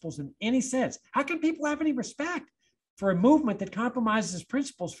principles in any sense. How can people have any respect for a movement that compromises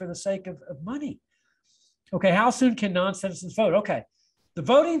principles for the sake of money? Okay, how soon can non-citizens vote? Okay, the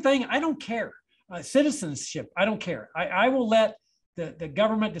voting thing, I don't care. Citizenship, I don't care. I will let the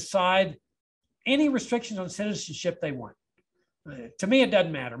government decide any restrictions on citizenship they want. To me, it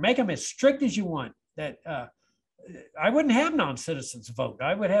doesn't matter. Make them as strict as you want. That I wouldn't have non-citizens vote.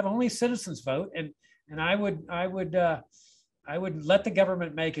 I would have only citizens vote, and I would let the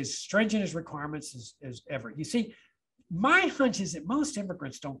government make as stringent as requirements as ever. You see, my hunch is that most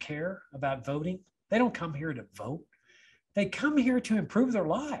immigrants don't care about voting. They don't come here to vote. They come here to improve their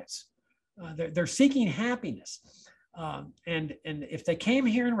lives. They're seeking happiness. And if they came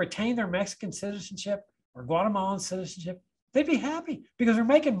here and retained their Mexican citizenship or Guatemalan citizenship, they'd be happy because they're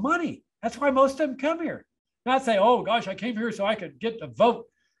making money. That's why most of them come here. Not say, oh gosh, I came here so I could get to vote.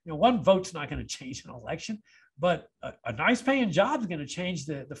 one vote's not going to change an election, but a nice paying job is going to change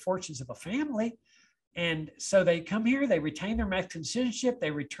the fortunes of a family. And so they come here, they retain their Mexican citizenship,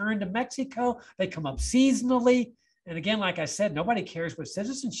 they return to Mexico, they come up seasonally. And again, like I said, nobody cares what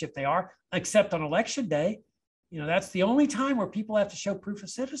citizenship they are, except on election day. That's the only time where people have to show proof of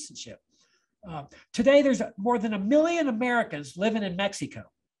citizenship. Today, there's more than 1 million Americans living in Mexico.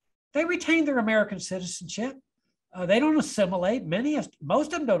 They retain their American citizenship. They don't assimilate.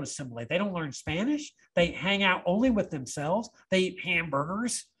 Most of them don't assimilate. They don't learn Spanish. They hang out only with themselves. They eat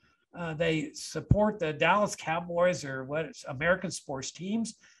hamburgers. They support the Dallas Cowboys or American sports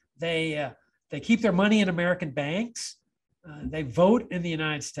teams. They keep their money in American banks. They vote in the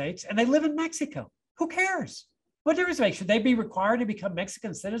United States, and they live in Mexico. Who cares? What difference does it make? Should they be required to become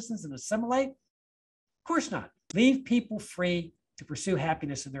Mexican citizens and assimilate? Of course not. Leave people free to pursue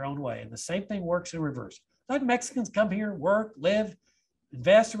happiness in their own way. And the same thing works in reverse. Let Mexicans come here, work, live,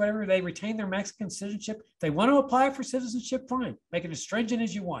 invest, or whatever. They retain their Mexican citizenship. If they want to apply for citizenship, fine. Make it as stringent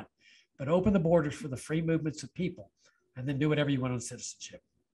as you want. But open the borders for the free movements of people, and then do whatever you want on citizenship.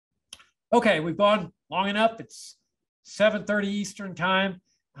 Okay, we've gone long enough. It's 7:30 Eastern time,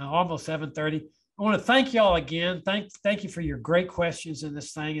 almost 7:30. I want to thank you all again. Thank you for your great questions in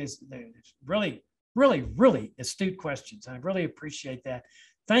this thing. It's really, really, really astute questions. I really appreciate that.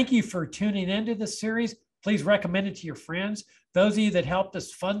 Thank you for tuning into this series. Please recommend it to your friends. Those of you that helped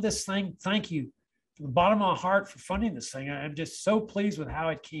us fund this thing, thank you from the bottom of my heart for funding this thing. I'm just so pleased with how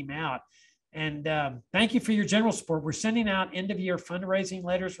it came out. And thank you for your general support. We're sending out end-of-year fundraising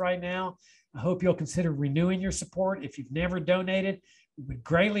letters right now. I hope you'll consider renewing your support. If you've never donated, we would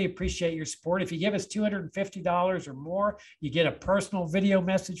greatly appreciate your support. If you give us $250 or more, you get a personal video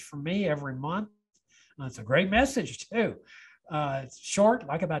message from me every month. It's a great message too. It's short,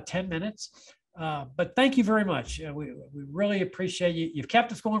 like about 10 minutes. But thank you very much. We really appreciate you. You've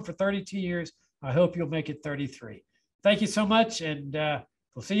kept us going for 32 years. I hope you'll make it 33. Thank you so much, and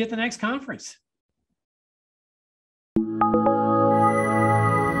we'll see you at the next conference.